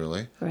village,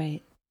 literally.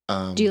 Right.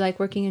 Do you like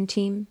working in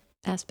team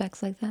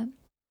aspects like that?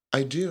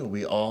 I do.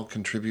 We all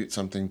contribute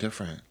something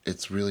different.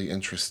 It's really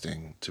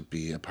interesting to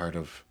be a part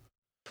of.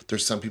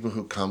 There's some people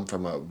who come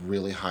from a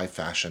really high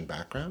fashion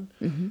background.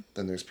 Mm-hmm.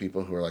 Then there's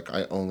people who are like,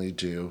 I only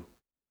do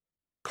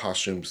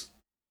costumes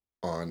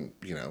on,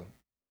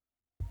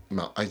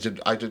 I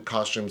did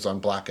costumes on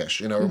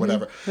Blackish, or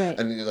whatever. Right.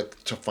 And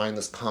like to find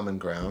this common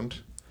ground.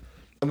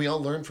 And we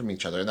all learn from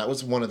each other. And that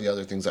was one of the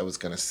other things I was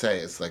going to say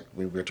is like,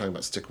 we were talking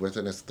about stick with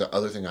it. And the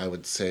other thing I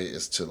would say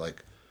is to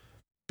like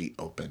be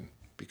open,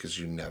 because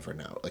you never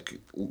know.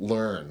 Like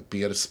learn,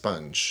 be a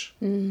sponge.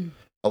 Mm.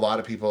 A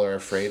lot of people are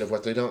afraid of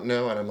what they don't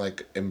know, and I'm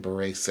like,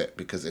 embrace it,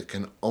 because it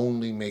can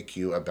only make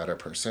you a better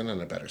person and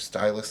a better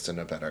stylist and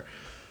a better,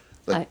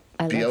 I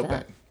be love open.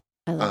 That.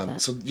 I love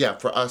that. So yeah,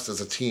 for us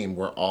as a team,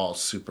 we're all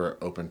super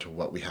open to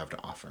what we have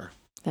to offer.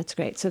 That's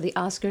great. So the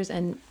Oscars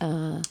and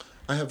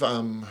I have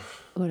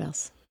what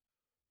else?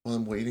 Well,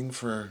 I'm waiting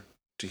to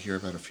hear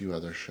about a few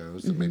other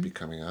shows that may be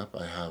coming up.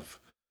 I have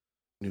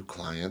new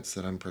clients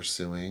that I'm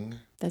pursuing.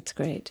 That's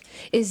great.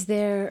 Is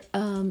there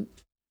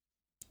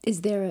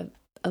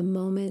a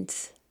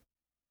moment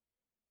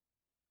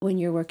when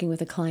you're working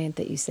with a client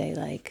that you say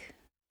like,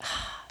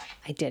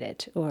 I did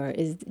it? Or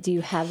do you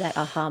have that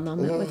aha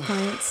moment with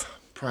clients?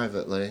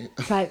 Privately.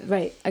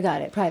 Right. I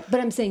got it. But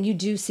I'm saying you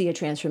do see a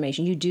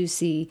transformation. You do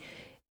see,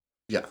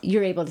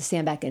 you're able to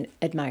stand back and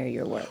admire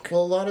your work.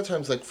 Well, a lot of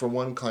times, like for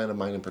one client of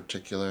mine in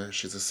particular,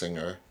 she's a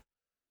singer.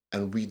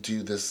 And we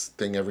do this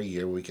thing every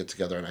year where we get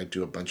together and I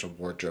do a bunch of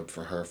wardrobe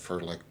for her for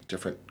like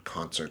different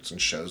concerts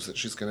and shows that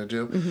she's going to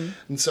do. Mm-hmm.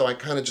 And so I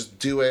kind of just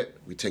do it.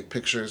 We take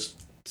pictures,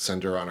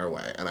 send her on her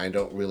way. And I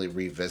don't really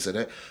revisit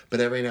it.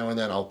 But every now and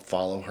then I'll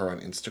follow her on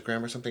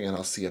Instagram or something and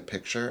I'll see a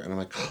picture and I'm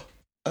like,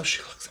 oh,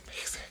 she looks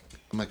amazing.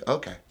 I'm like,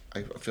 okay,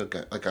 I feel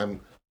good. Like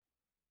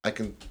I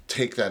can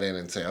take that in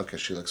and say, okay,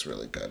 she looks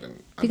really good.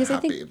 And I'm because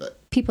happy I think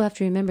that people have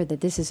to remember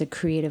that this is a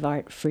creative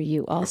art for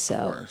you also.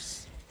 Of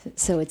course.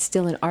 So it's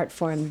still an art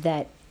form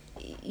that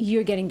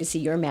you're getting to see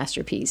your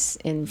masterpiece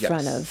in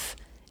front of,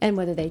 and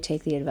whether they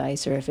take the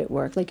advice or if it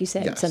worked. Like you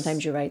said,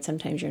 sometimes you're right,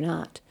 sometimes you're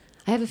not.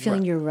 I have a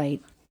feeling you're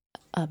right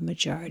a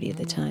majority of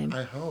the time.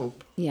 I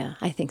hope. Yeah,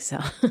 I think so.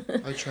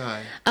 I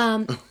try.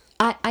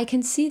 I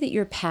can see that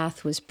your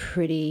path was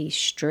pretty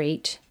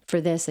straight for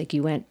this. Like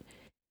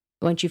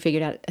once you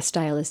figured out a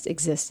stylist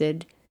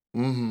existed,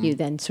 you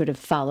then sort of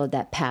followed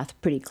that path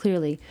pretty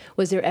clearly.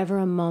 Was there ever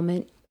a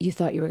moment you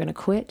thought you were going to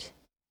quit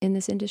in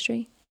this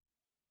industry?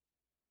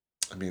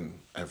 I mean,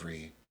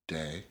 every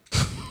day.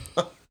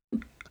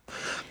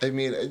 I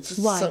mean, it's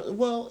just Why?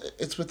 well,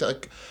 it's with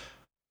like,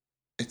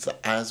 it's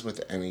as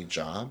with any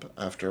job.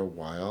 After a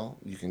while,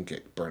 you can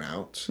get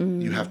burnout.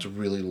 You have to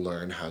really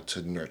learn how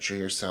to nurture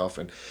yourself,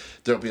 and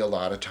there'll be a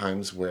lot of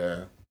times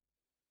where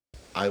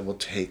I will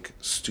take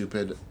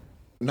stupid,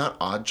 not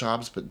odd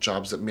jobs, but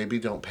jobs that maybe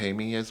don't pay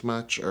me as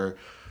much or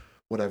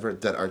whatever,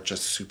 that are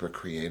just super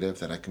creative,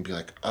 that I can be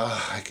like,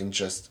 oh, I can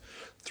just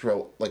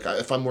throw, like,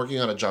 if I'm working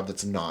on a job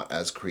that's not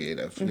as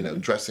creative, you know,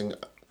 dressing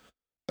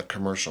a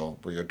commercial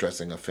where you're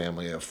dressing a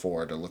family of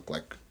four to look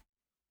like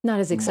Not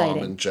as exciting.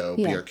 Mom and Joe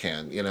Yeah. beer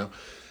can, you know,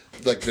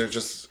 like they're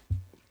just,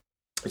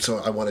 so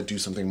I want to do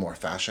something more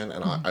fashion,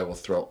 and I will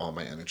throw all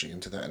my energy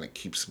into that, and it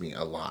keeps me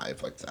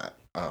alive like that.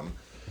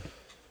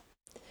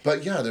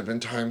 But yeah, there have been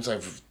times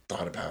I've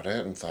thought about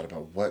it and thought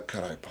about what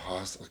could I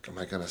possibly, like, am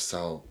I going to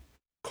sell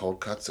cold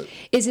cuts at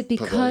Is it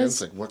pavilions?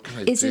 because... Like, what can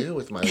I do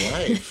with my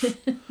life?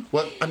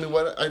 What I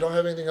don't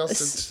have anything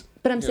else to...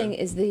 But I'm saying,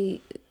 is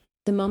the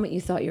moment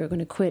you thought you were going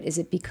to quit, is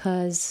it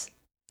because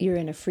you're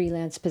in a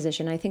freelance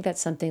position? I think that's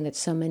something that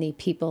so many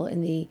people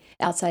in the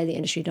outside of the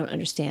industry don't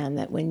understand,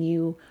 that when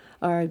you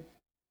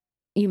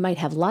might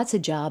have lots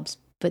of jobs,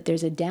 but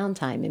there's a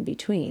downtime in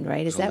between,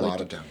 right? There's a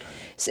lot of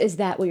downtime. Is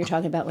that what you're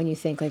talking about when you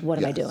think, like, what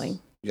am I doing?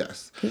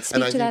 Yes. Can you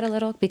speak to that a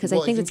little? Because I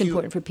think it's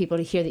important for people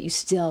to hear that you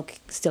still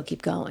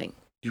keep going.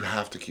 You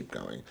have to keep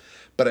going.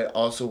 But I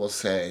also will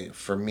say,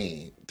 for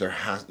me,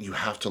 you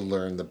have to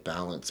learn the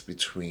balance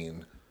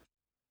between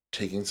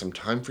taking some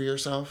time for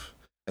yourself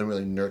and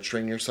really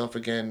nurturing yourself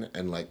again,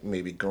 and like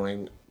maybe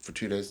going for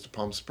 2 days to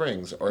Palm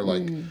Springs, or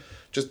like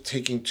just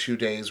taking 2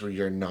 days where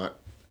you're not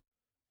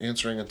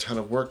answering a ton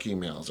of work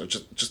emails, or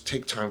just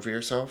take time for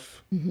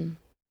yourself. And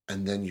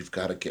then you've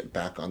got to get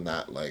back on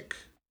that like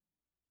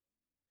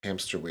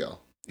hamster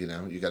wheel, you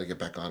know, you got to get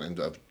back on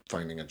into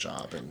finding a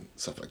job and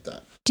stuff like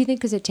that. Do you think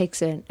because it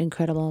takes an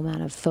incredible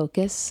amount of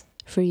focus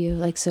for you?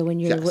 Like, so when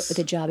you're with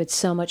a job, it's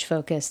so much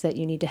focus that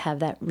you need to have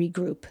that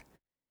regroup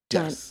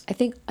time. Yes. I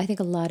think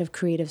a lot of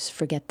creatives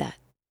forget that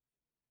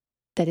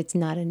it's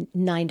not a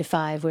 9 to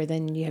 5 where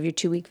then you have your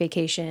 2-week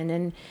vacation,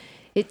 and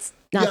it's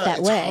not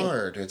that way.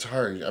 It's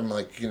hard. I'm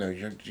like, you know,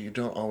 you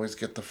don't always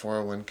get the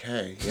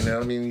 401k, you know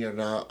what I mean? You're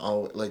not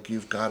all like,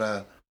 you've got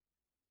to,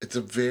 it's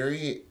a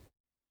very,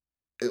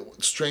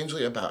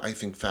 strangely about, I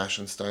think,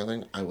 fashion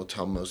styling, I will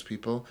tell most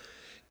people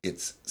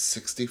it's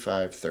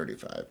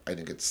 65-35. I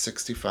think it's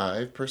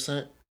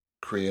 65%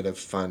 creative,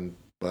 fun,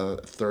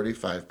 but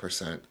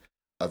 35%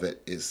 of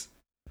it is,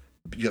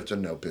 you have to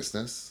know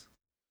business.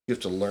 You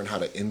have to learn how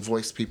to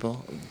invoice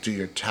people, do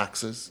your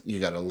taxes. You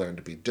got to learn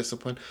to be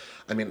disciplined.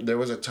 I mean, there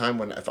was a time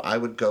when if I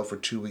would go for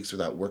 2 weeks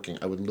without working,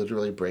 I would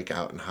literally break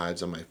out in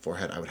hives on my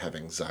forehead. I would have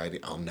anxiety.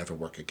 I'll never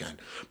work again.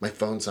 My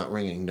phone's not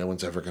ringing. No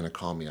one's ever going to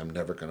call me. I'm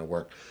never going to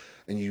work.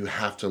 And you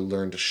have to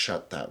learn to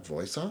shut that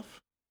voice off.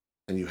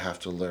 And you have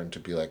to learn to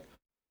be like,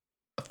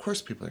 of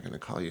course people are going to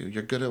call you.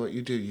 You're good at what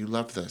you do. You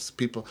love this.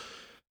 People.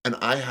 And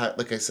I had,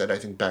 like I said, I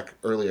think back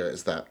earlier,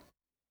 is that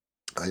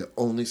I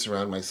only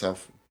surround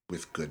myself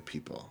with good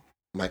people.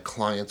 My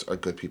clients are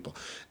good people.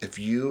 If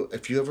you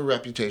have a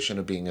reputation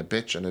of being a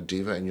bitch and a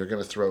diva, and you're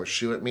going to throw a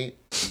shoe at me,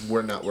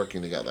 we're not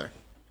working together.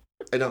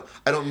 I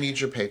don't need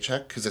your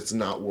paycheck, because it's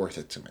not worth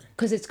it to me.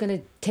 Because it's going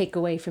to take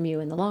away from you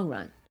in the long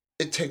run.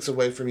 It takes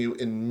away from you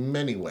in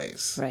many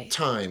ways. Right.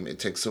 Time. It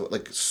takes, so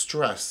like,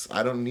 stress.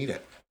 I don't need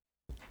it.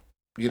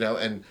 You know,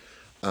 and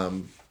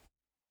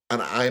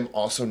I'm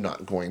also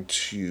not going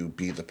to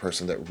be the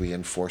person that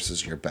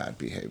reinforces your bad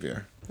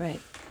behavior. Right.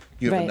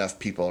 You have enough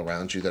people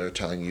around you that are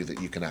telling you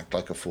that you can act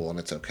like a fool and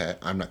it's okay.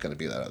 I'm not going to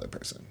be that other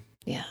person.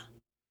 Yeah.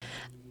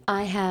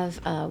 I have,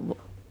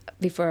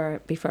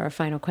 before our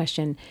final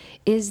question,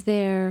 is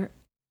there,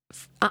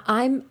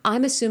 I'm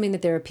assuming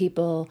that there are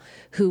people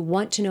who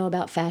want to know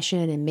about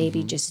fashion and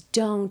maybe just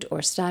don't,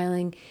 or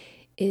styling.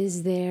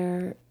 Is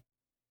there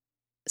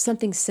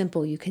something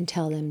simple you can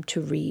tell them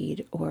to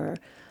read or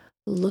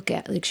look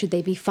at? Like, should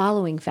they be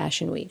following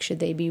Fashion Week? Should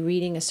they be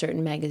reading a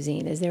certain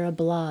magazine? Is there a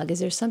blog? Is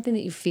there something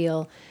that you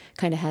feel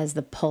kind of has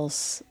the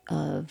pulse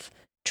of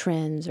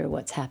trends or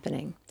what's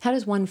happening? How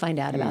does one find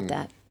out about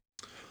that?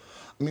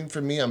 I mean,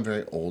 for me, I'm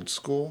very old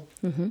school.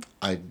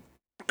 I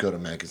go to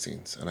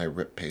magazines and I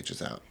rip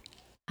pages out.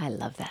 I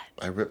love that.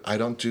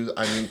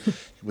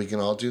 We can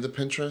all do the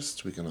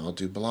Pinterest. We can all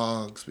do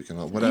blogs. We can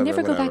all, whatever. I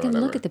never go back and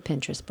look at the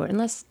Pinterest board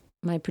unless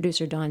my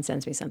producer Dawn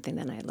sends me something,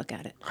 then I look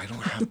at it. I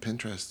don't have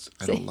Pinterest.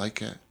 I don't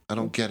like it. I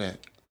don't get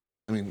it.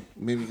 I mean,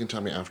 maybe you can tell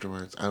me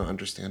afterwards. I don't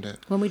understand it.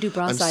 When we do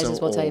bra sizes,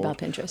 we'll tell you about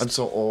Pinterest. I'm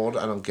so old.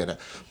 I don't get it.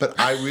 But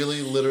I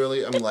really,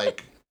 literally, I'm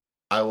like,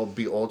 I will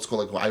be old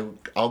school. Like,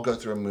 I'll go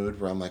through a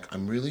mood where I'm like,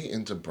 I'm really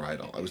into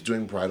bridal. I was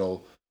doing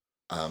bridal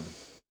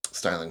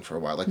styling for a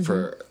while, like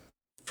for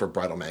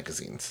bridal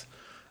magazines.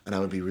 And I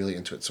would be really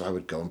into it. So I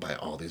would go and buy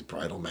all these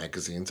bridal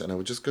magazines, and I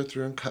would just go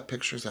through and cut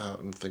pictures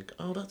out and think,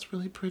 oh, that's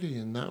really pretty.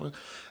 And that one.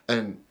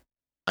 And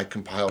I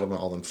compiled them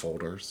all in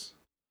folders.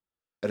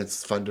 And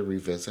it's fun to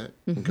revisit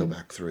and go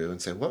back through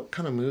and say, what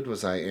kind of mood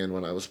was I in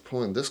when I was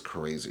pulling this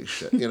crazy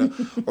shit, you know,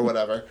 or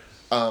whatever.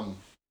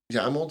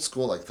 Yeah, I'm old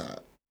school like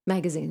that.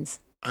 Magazines.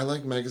 I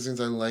like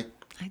magazines. I like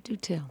I do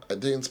too.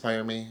 They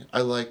inspire me.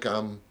 I like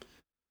I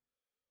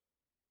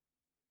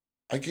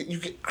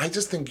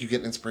just think you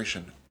get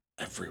inspiration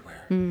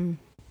everywhere. Mm.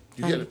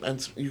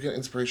 You get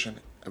inspiration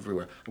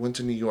everywhere. I went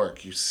to New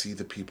York. You see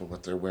the people,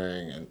 what they're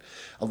wearing, and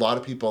a lot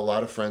of people, a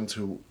lot of friends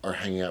who are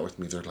hanging out with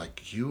me. They're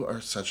like, "You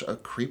are such a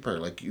creeper."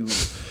 Like you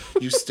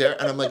stare,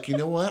 and I'm like, you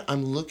know what?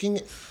 I'm looking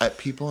at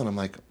people, and I'm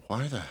like,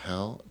 why the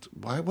hell?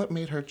 Why? What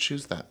made her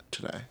choose that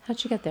today?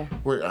 How'd you get there?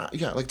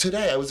 Yeah, like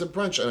today I was at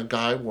brunch, and a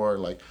guy wore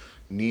like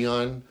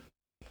neon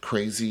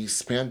crazy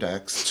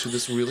spandex to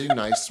this really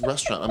nice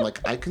restaurant. I'm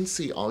like, I can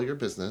see all your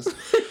business.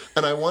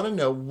 And I want to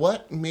know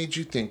what made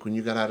you think when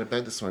you got out of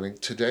bed this morning,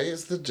 today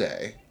is the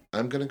day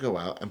I'm going to go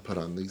out and put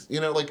on these.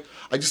 Like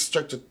I just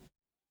start to,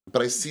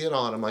 but I see it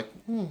all and I'm like,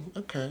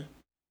 okay.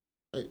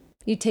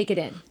 You take it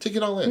in. Take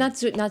it all in. Not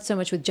so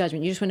much with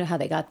judgment. You just want to know how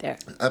they got there.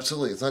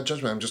 Absolutely. It's not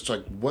judgment. I'm just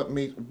like,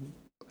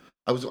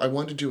 I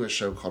wanted to do a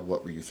show called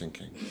What Were You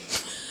Thinking?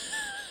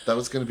 That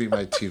was going to be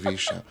my TV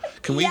show.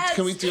 Can we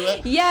do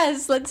it?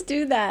 Yes, let's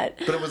do that.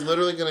 But it was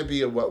literally going to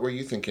be a what were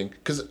you thinking?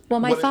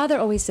 My father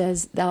always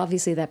says that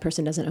obviously that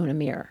person doesn't own a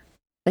mirror.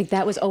 Like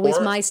that was always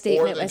my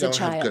statement as a child. Or they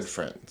don't have good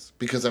friends.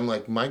 Because I'm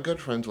like, my good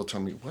friends will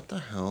tell me, what the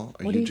hell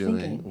are you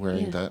doing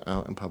wearing that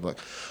out in public?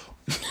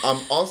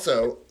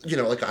 Also,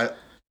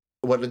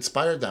 what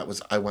inspired that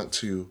was I went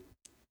to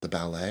the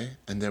ballet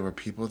and there were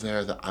people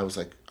there that I was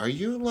like, are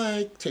you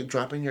like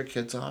dropping your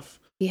kids off?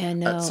 Yeah,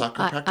 no, at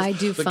soccer practice? I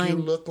do find you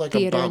look like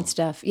theater a bum. And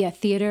stuff. Yeah,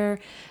 theater.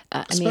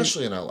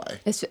 Especially in LA.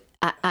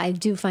 I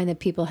do find that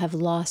people have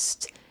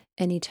lost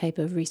any type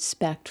of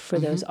respect for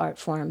those art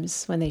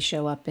forms when they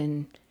show up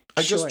in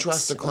I just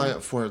dressed a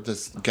client for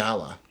this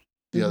gala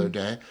the other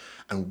day,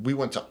 and we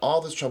went to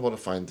all this trouble to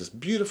find this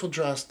beautiful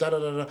dress,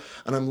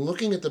 and I'm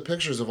looking at the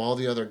pictures of all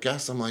the other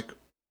guests. I'm like,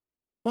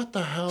 what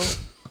the hell?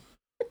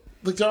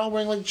 Like, they're all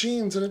wearing, like,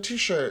 jeans and a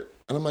T-shirt.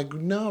 And I'm like,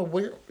 no,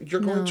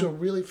 you're going to a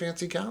really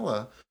fancy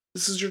gala.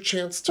 This is your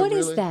chance to What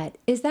is that?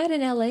 Is that an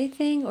LA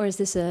thing, or is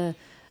this a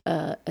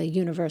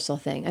universal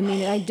thing? I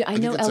mean, I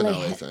know it's LA. An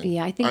LA thing.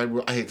 Yeah, I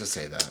think. I hate to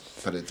say that,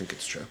 but I think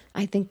it's true.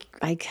 I think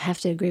I have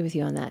to agree with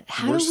you on that.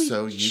 We're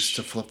so used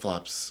to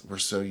flip-flops. We're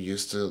so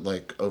used to,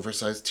 like,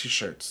 oversized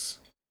T-shirts.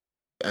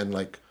 And,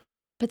 like...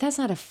 But that's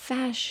not a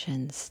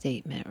fashion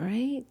statement,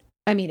 right?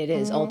 I mean, it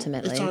is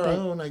ultimately. It's our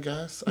own, I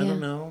guess. Yeah. I don't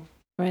know.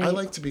 Right. I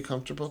like to be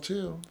comfortable,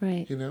 too.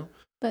 Right.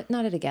 But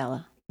not at a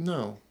gala.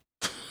 No.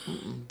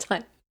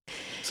 Time.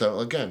 So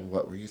again,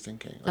 what were you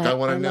thinking? Like, I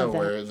want to know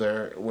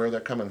where they're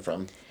coming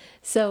from.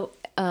 So,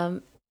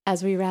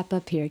 as we wrap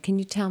up here, can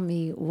you tell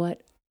me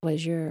what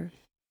was your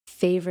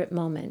favorite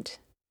moment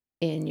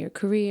in your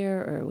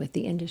career or with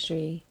the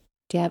industry?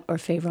 Do you have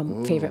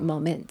favorite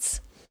moments?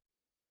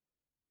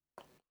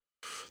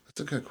 That's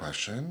a good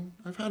question.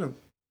 I've had a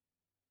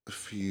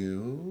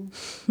few.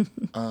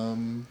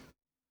 I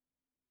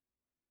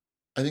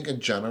think a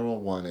general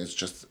one is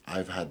just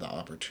I've had the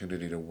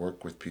opportunity to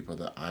work with people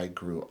that I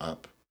grew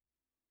up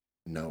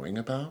knowing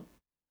about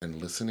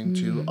and listening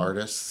to,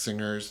 artists,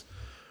 singers,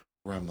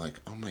 where I'm like,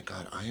 oh my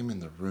God, I am in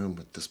the room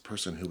with this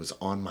person who was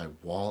on my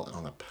wall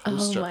on a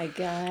poster. Oh my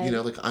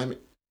God. Like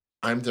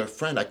I'm their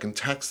friend. I can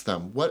text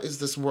them. What is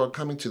this world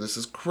coming to? This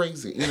is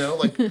crazy.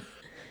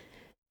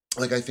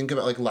 Like I think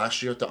about like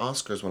last year at the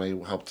Oscars when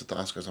I helped at the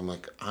Oscars, I'm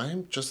like,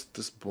 I'm just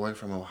this boy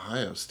from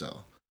Ohio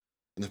still.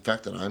 And the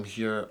fact that I'm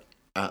here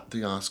at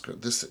the Oscar,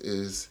 this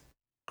is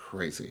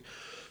crazy.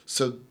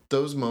 So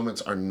those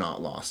moments are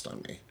not lost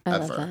on me ever.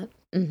 Love that.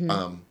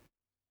 Mm-hmm.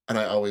 And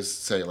I always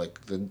say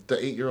like the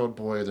 8-year-old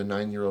boy, the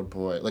 9-year-old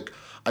boy. Like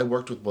I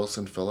worked with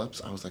Wilson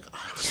Phillips. I was like,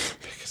 I was the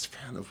biggest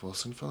fan of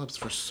Wilson Phillips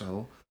for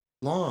so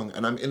long,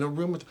 and I'm in a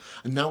room with,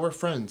 and now we're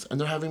friends, and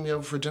they're having me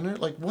over for dinner.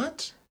 Like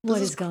what?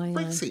 What is going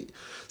crazy.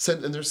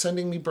 On? And they're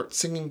sending me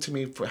singing to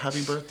me for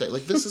happy birthday.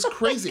 Like this is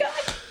crazy.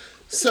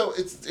 So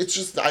it's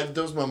just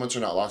those moments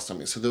are not lost on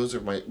me. So those are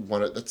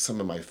that's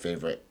some of my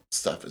favorite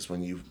stuff is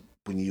when you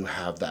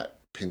have that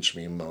pinch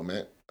me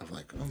moment of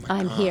like, oh my God.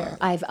 I'm here.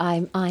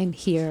 I'm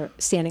here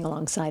standing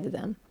alongside of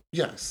them.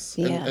 Yes.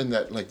 Yeah. And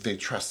that like they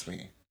trust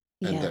me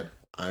and that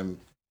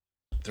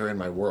they're in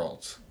my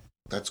world.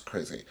 That's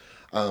crazy.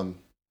 I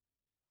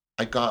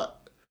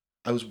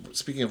was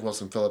speaking of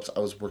Wilson Phillips,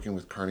 I was working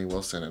with Carney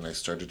Wilson and I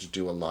started to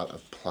do a lot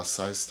of plus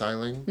size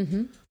styling.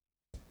 Mm-hmm.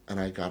 And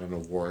I got an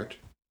award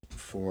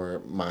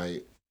for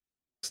my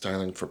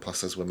styling for plus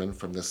size women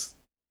from this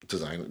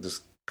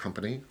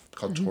company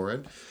called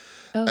Torrid.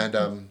 Oh,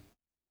 and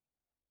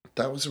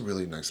that was a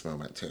really nice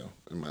moment too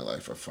in my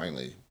life of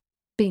finally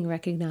being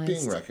recognized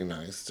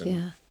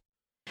and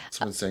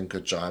someone saying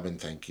good job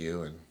and thank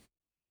you.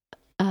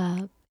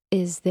 And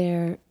is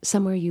there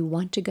somewhere you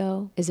want to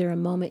go? Is there a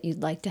moment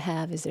you'd like to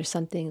have? Is there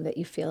something that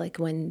you feel like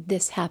when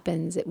this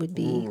happens it would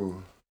be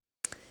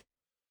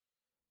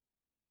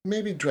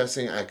maybe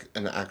dressing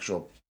an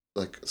actual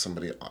like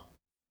somebody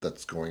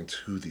that's going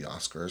to the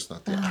Oscars,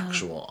 not the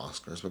actual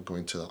Oscars, but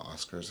going to the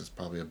Oscars is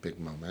probably a big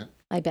moment.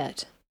 I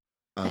bet.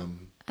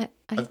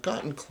 I've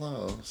gotten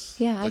close.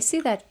 Yeah, I see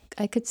that.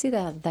 I could see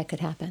that could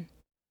happen.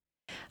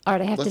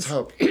 Art, Let's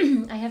hope.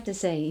 I have to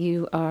say,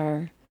 you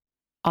are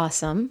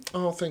awesome.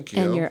 Oh, thank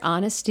you. And your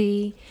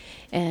honesty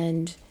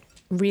and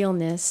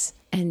realness,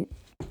 and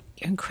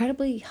you're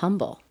incredibly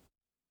humble.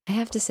 I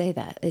have to say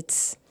that.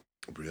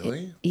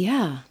 Really?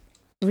 Yeah,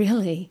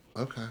 really.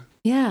 Okay.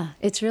 Yeah,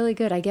 it's really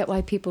good. I get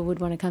why people would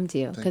want to come to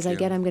you, because I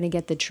get I'm going to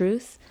get the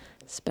truth,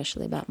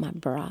 especially about my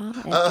bra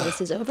after this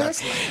is over.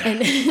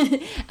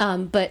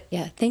 And but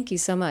yeah, thank you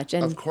so much.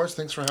 And of course,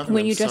 thanks for having me.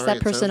 when you dress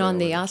that person on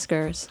the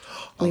Oscars,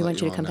 we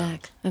want you to come know.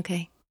 back.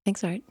 Okay.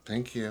 Thanks, Art.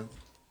 Thank you.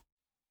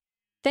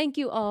 Thank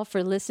you all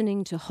for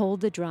listening to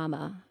Hold the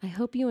Drama. I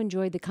hope you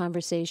enjoyed the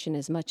conversation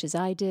as much as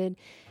I did,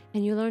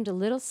 and you learned a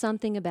little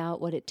something about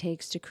what it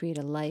takes to create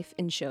a life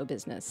in show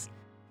business.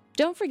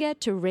 Don't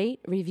forget to rate,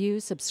 review,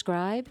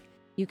 subscribe.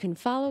 You can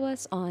follow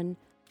us on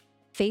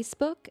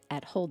Facebook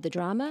at Hold the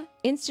Drama,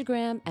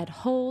 Instagram at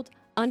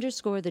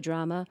Hold_the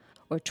Drama,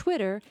 or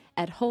Twitter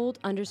at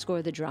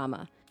Hold_the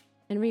Drama.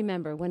 And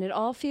remember, when it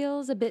all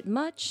feels a bit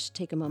much,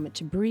 take a moment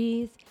to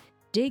breathe,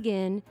 dig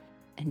in,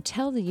 and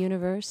tell the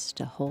universe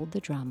to hold the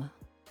drama.